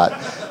say that.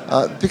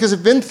 Because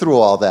I've been through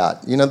all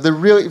that. You know,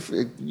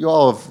 you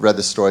all have read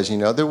the stories, you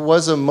know, there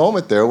was a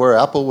moment there where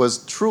Apple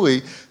was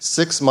truly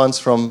 6 months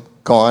from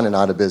gone and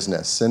out of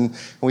business. And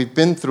we've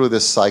been through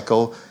this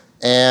cycle,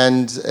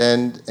 and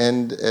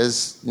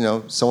as, you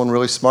know, someone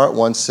really smart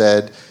once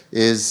said,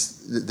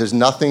 is there's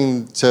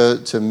nothing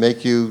to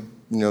make you,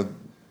 you know,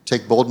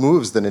 take bold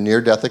moves than a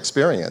near-death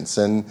experience,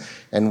 and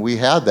we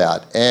had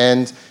that,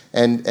 and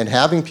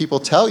having people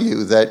tell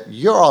you that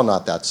you're all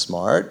not that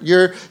smart,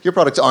 your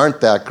products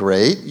aren't that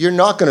great, you're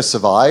not going to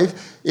survive,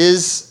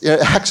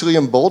 actually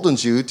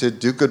emboldens you to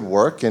do good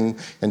work and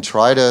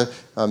try to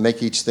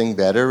make each thing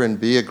better and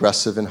be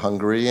aggressive and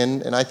hungry,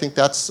 and I think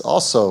that's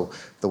also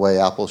the way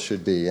Apple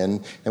should be,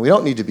 and we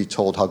don't need to be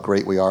told how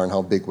great we are and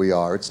how big we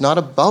are. It's not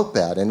about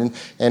that,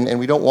 and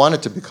we don't want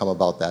it to become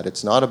about that.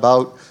 It's not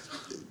about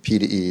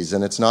P/Es,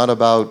 and it's not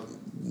about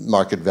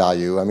market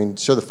value. I mean,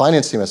 sure, the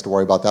finance team has to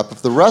worry about that, but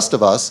for the rest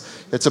of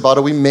us, it's about,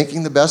 are we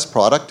making the best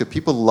product? Do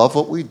people love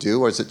what we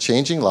do, or is it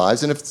changing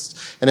lives?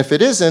 And if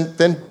it isn't,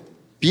 then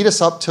beat us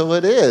up till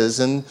it is,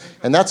 and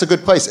that's a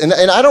good place. And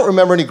I don't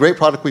remember any great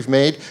product we've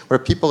made where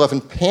people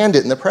haven't panned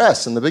it in the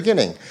press in the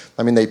beginning.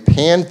 I mean, they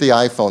panned the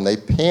iPhone, they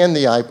panned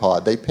the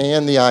iPod, they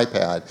panned the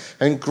iPad.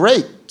 I mean,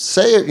 great,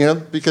 say it, you know,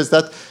 because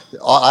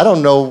I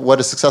don't know what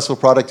a successful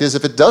product is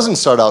if it doesn't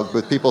start out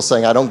with people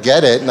saying, I don't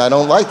get it and I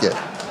don't like it.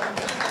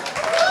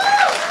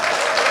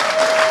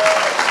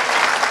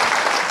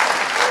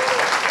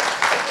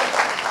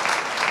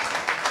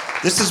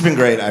 This has been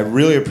great. I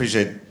really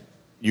appreciate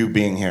you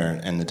being here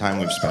and the time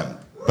we've spent.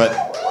 But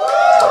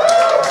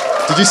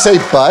did you say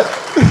but?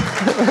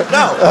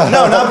 No,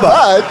 not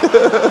but.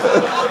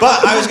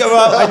 But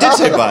I did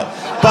say but.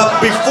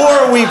 But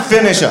before we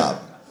finish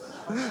up,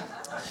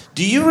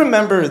 do you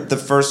remember the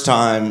first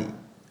time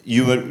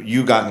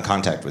you got in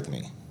contact with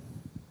me?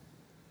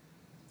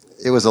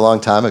 It was a long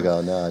time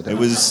ago. No, I don't. It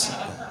was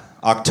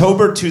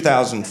October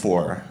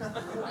 2004.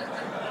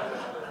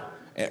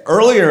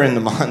 Earlier in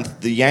the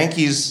month, the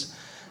Yankees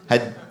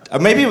had,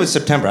 maybe it was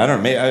September. I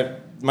don't know.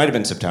 It might have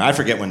been September. I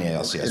forget when the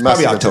ALCS.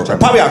 Probably October.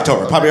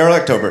 Probably early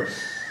October.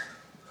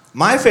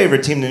 My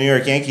favorite team, the New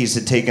York Yankees,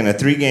 had taken a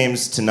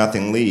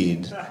 3-0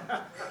 lead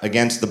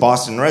against the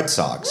Boston Red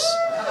Sox.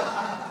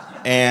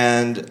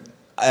 And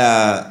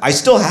I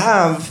still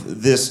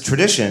have this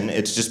tradition.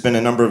 It's just been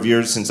a number of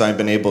years since I've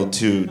been able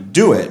to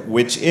do it,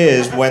 which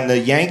is when the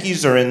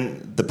Yankees are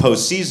in the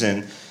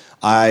postseason,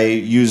 I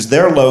use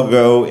their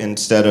logo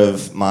instead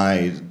of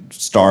my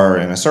star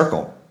in a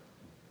circle.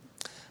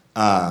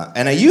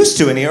 And I used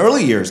to in the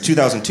early years,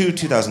 2002,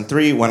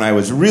 2003, when I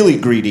was really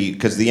greedy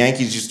because the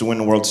Yankees used to win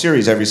the World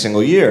Series every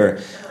single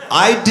year.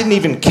 I didn't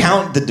even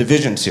count the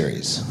division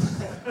series.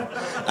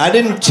 I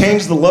didn't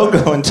change the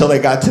logo until they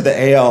got to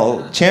the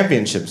AL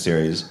Championship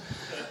Series.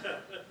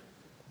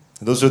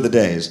 Those are the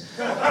days.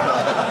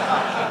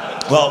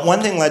 Well,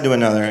 one thing led to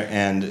another,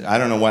 and I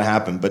don't know what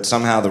happened, but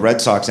somehow the Red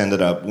Sox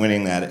ended up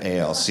winning that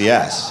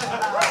ALCS.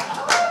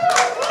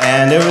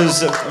 And it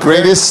was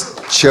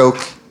greatest choke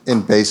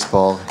in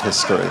baseball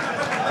history.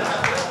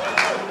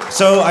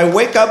 So I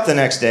wake up the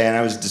next day and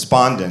I was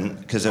despondent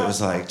because it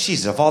was like,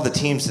 geez, of all the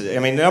teams, I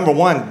mean, number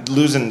one,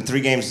 losing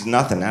 3-0 is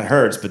nothing, that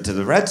hurts, but to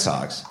the Red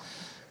Sox.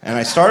 And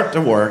I start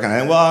to work,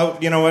 and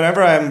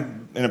whenever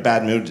I'm in a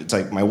bad mood, it's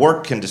like my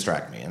work can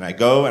distract me. And I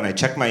go and I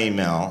check my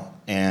email,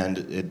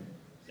 and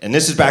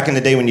this is back in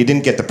the day when you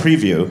didn't get the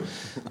preview.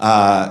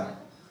 I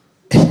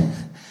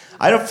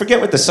don't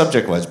forget what the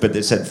subject was, but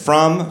it said,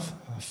 from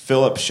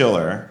Philip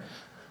Schiller,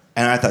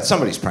 and I thought,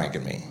 somebody's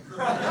pranking me.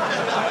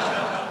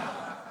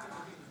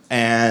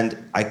 And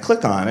I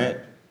click on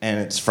it, and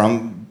it's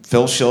from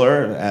Phil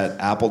Schiller at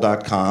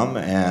apple.com,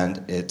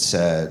 and it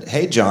said,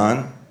 hey,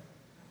 John.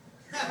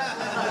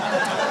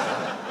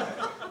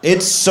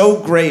 It's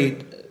so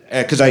great,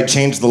 because I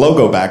changed the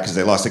logo back because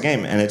they lost the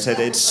game, and it said,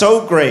 it's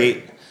so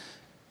great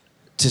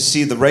to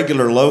see the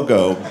regular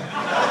logo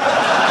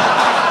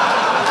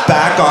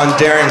back on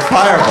Daring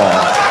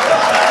Fireball.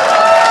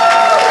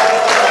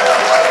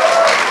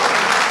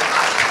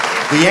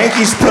 The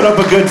Yankees put up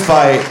a good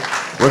fight.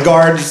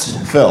 Regards,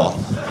 Phil.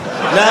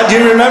 Now, do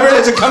you remember it?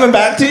 Is it coming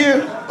back to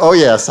you? Oh,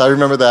 yes. I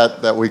remember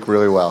that week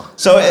really well.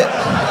 So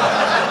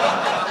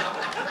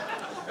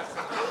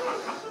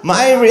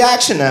my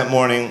reaction that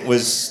morning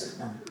was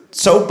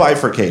so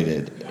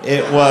bifurcated.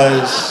 It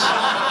was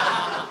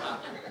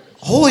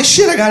holy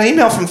shit, I got an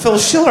email from Phil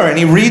Schiller, and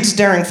he reads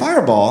Daring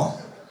Fireball.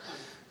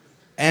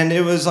 And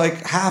it was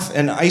like half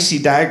an icy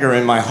dagger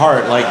in my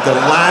heart. Like the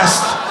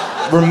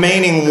last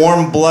remaining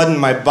warm blood in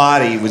my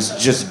body was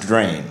just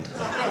drained.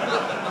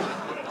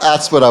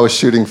 That's what I was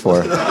shooting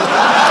for.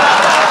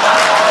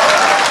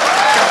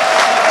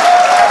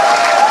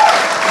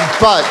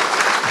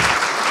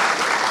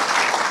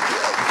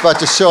 But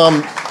to show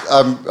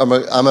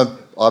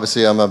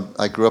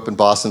I grew up in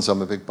Boston, so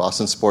I'm a big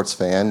Boston sports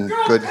fan.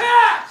 Good.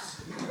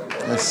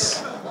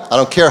 Yes. I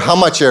don't care how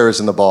much air is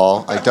in the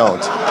ball. I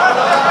don't.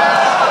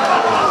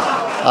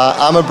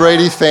 I'm a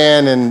Brady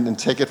fan and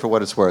take it for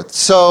what it's worth.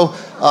 So,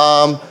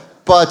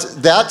 but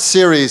that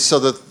series, so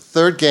the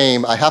third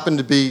game, I happened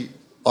to be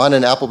on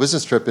an Apple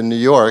business trip in New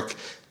York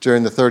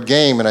during the third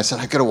game, and I said,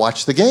 I got to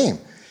watch the game.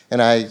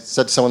 And I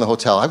said to someone in the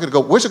hotel, I'm going to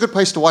go, where's a good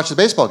place to watch the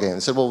baseball game?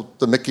 They said, well,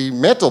 the Mickey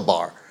Mantle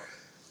Bar.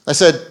 I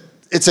said,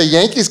 it's a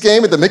Yankees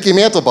game at the Mickey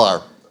Mantle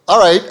Bar. All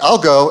right, I'll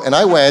go. And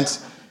I went,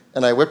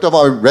 and I whipped up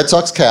my Red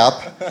Sox cap.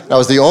 I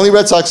was the only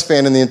Red Sox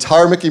fan in the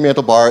entire Mickey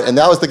Mantle Bar, and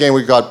that was the game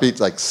we got beat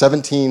like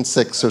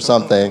 17-6 or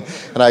something.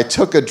 And I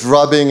took a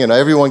drubbing, and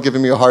everyone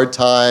giving me a hard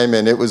time,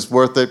 and it was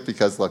worth it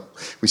because, look,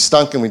 we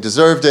stunk and we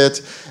deserved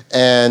it.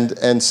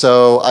 And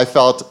so I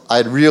felt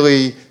I'd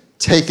really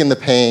taken the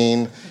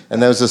pain, and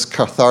there was this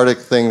cathartic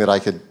thing that I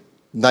could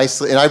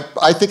nicely, and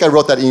I think I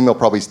wrote that email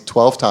probably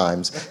 12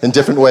 times in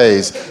different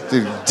ways,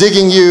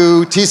 digging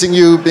you, teasing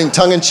you, being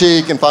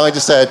tongue-in-cheek, and finally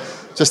just said,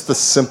 just the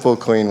simple,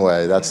 clean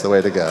way. That's the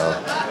way to go.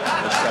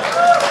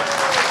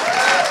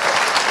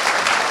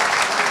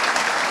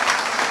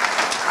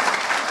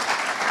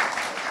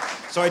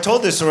 So I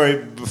told this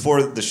story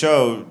before the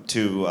show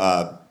to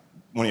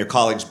one of your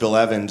colleagues, Bill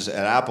Evans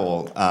at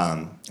Apple.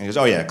 And he goes,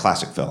 oh yeah,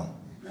 classic Phil.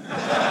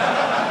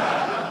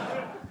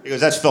 He goes,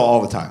 that's Phil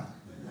all the time.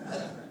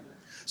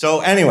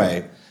 So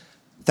anyway,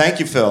 thank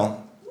you, Phil.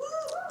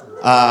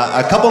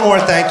 A couple more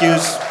thank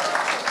yous.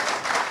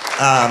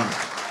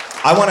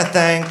 I want to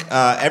thank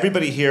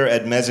everybody here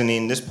at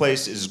Mezzanine. This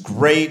place is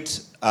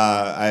great.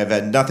 I have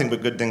had nothing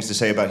but good things to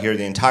say about here.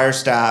 The entire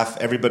staff,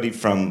 everybody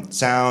from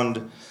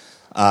sound,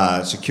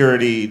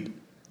 security,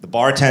 the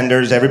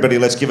bartenders, everybody,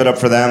 let's give it up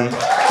for them.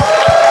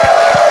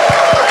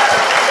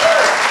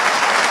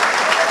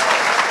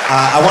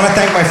 I want to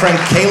thank my friend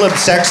Caleb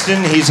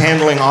Sexton. He's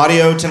handling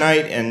audio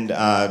tonight and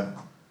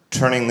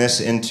turning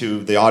this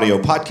into the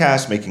audio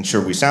podcast, making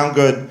sure we sound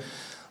good.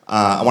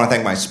 I want to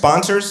thank my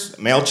sponsors,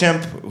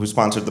 MailChimp, who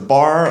sponsored the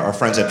bar, our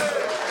friends at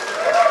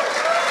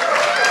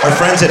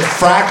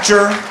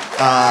Fracture,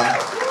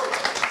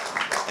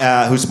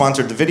 who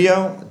sponsored the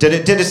video.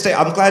 Did it stay?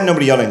 I'm glad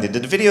nobody yelled anything.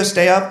 Did the video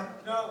stay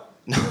up? No.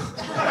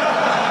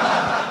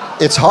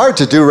 It's hard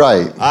to do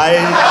right.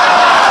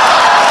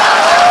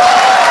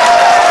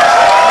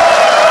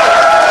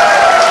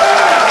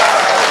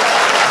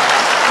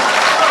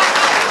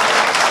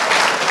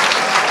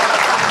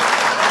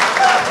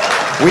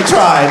 We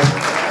tried.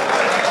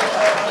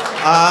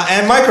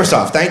 And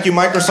Microsoft. Thank you,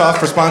 Microsoft,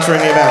 for sponsoring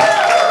the event.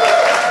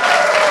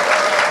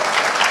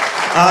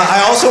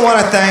 I also want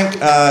to thank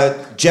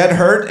Jed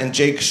Hurt and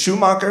Jake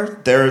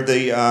Schumacher. They're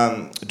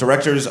the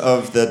directors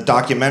of the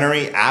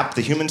documentary app,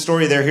 The Human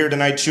Story. They're here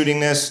tonight shooting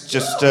this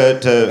just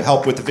to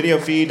help with the video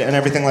feed and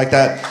everything like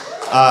that.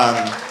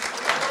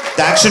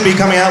 That should be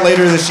coming out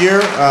later this year,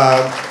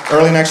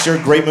 early next year.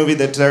 Great movie,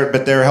 but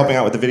they're helping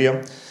out with the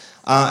video.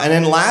 And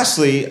then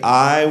lastly,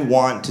 I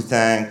want to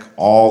thank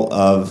all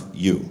of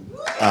you.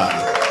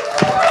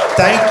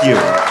 Thank you.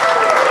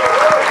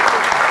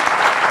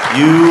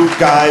 You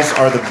guys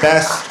are the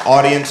best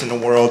audience in the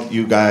world.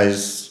 You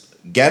guys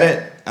get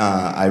it.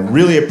 I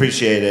really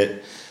appreciate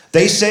it.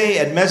 They say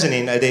at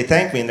Mezzanine, they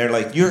thank me, and they're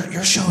like,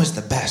 your show is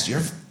the best.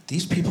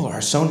 These people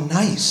are so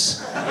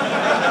nice.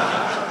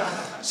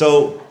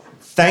 So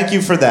thank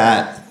you for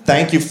that.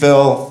 Thank you,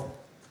 Phil.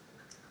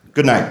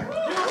 Good night.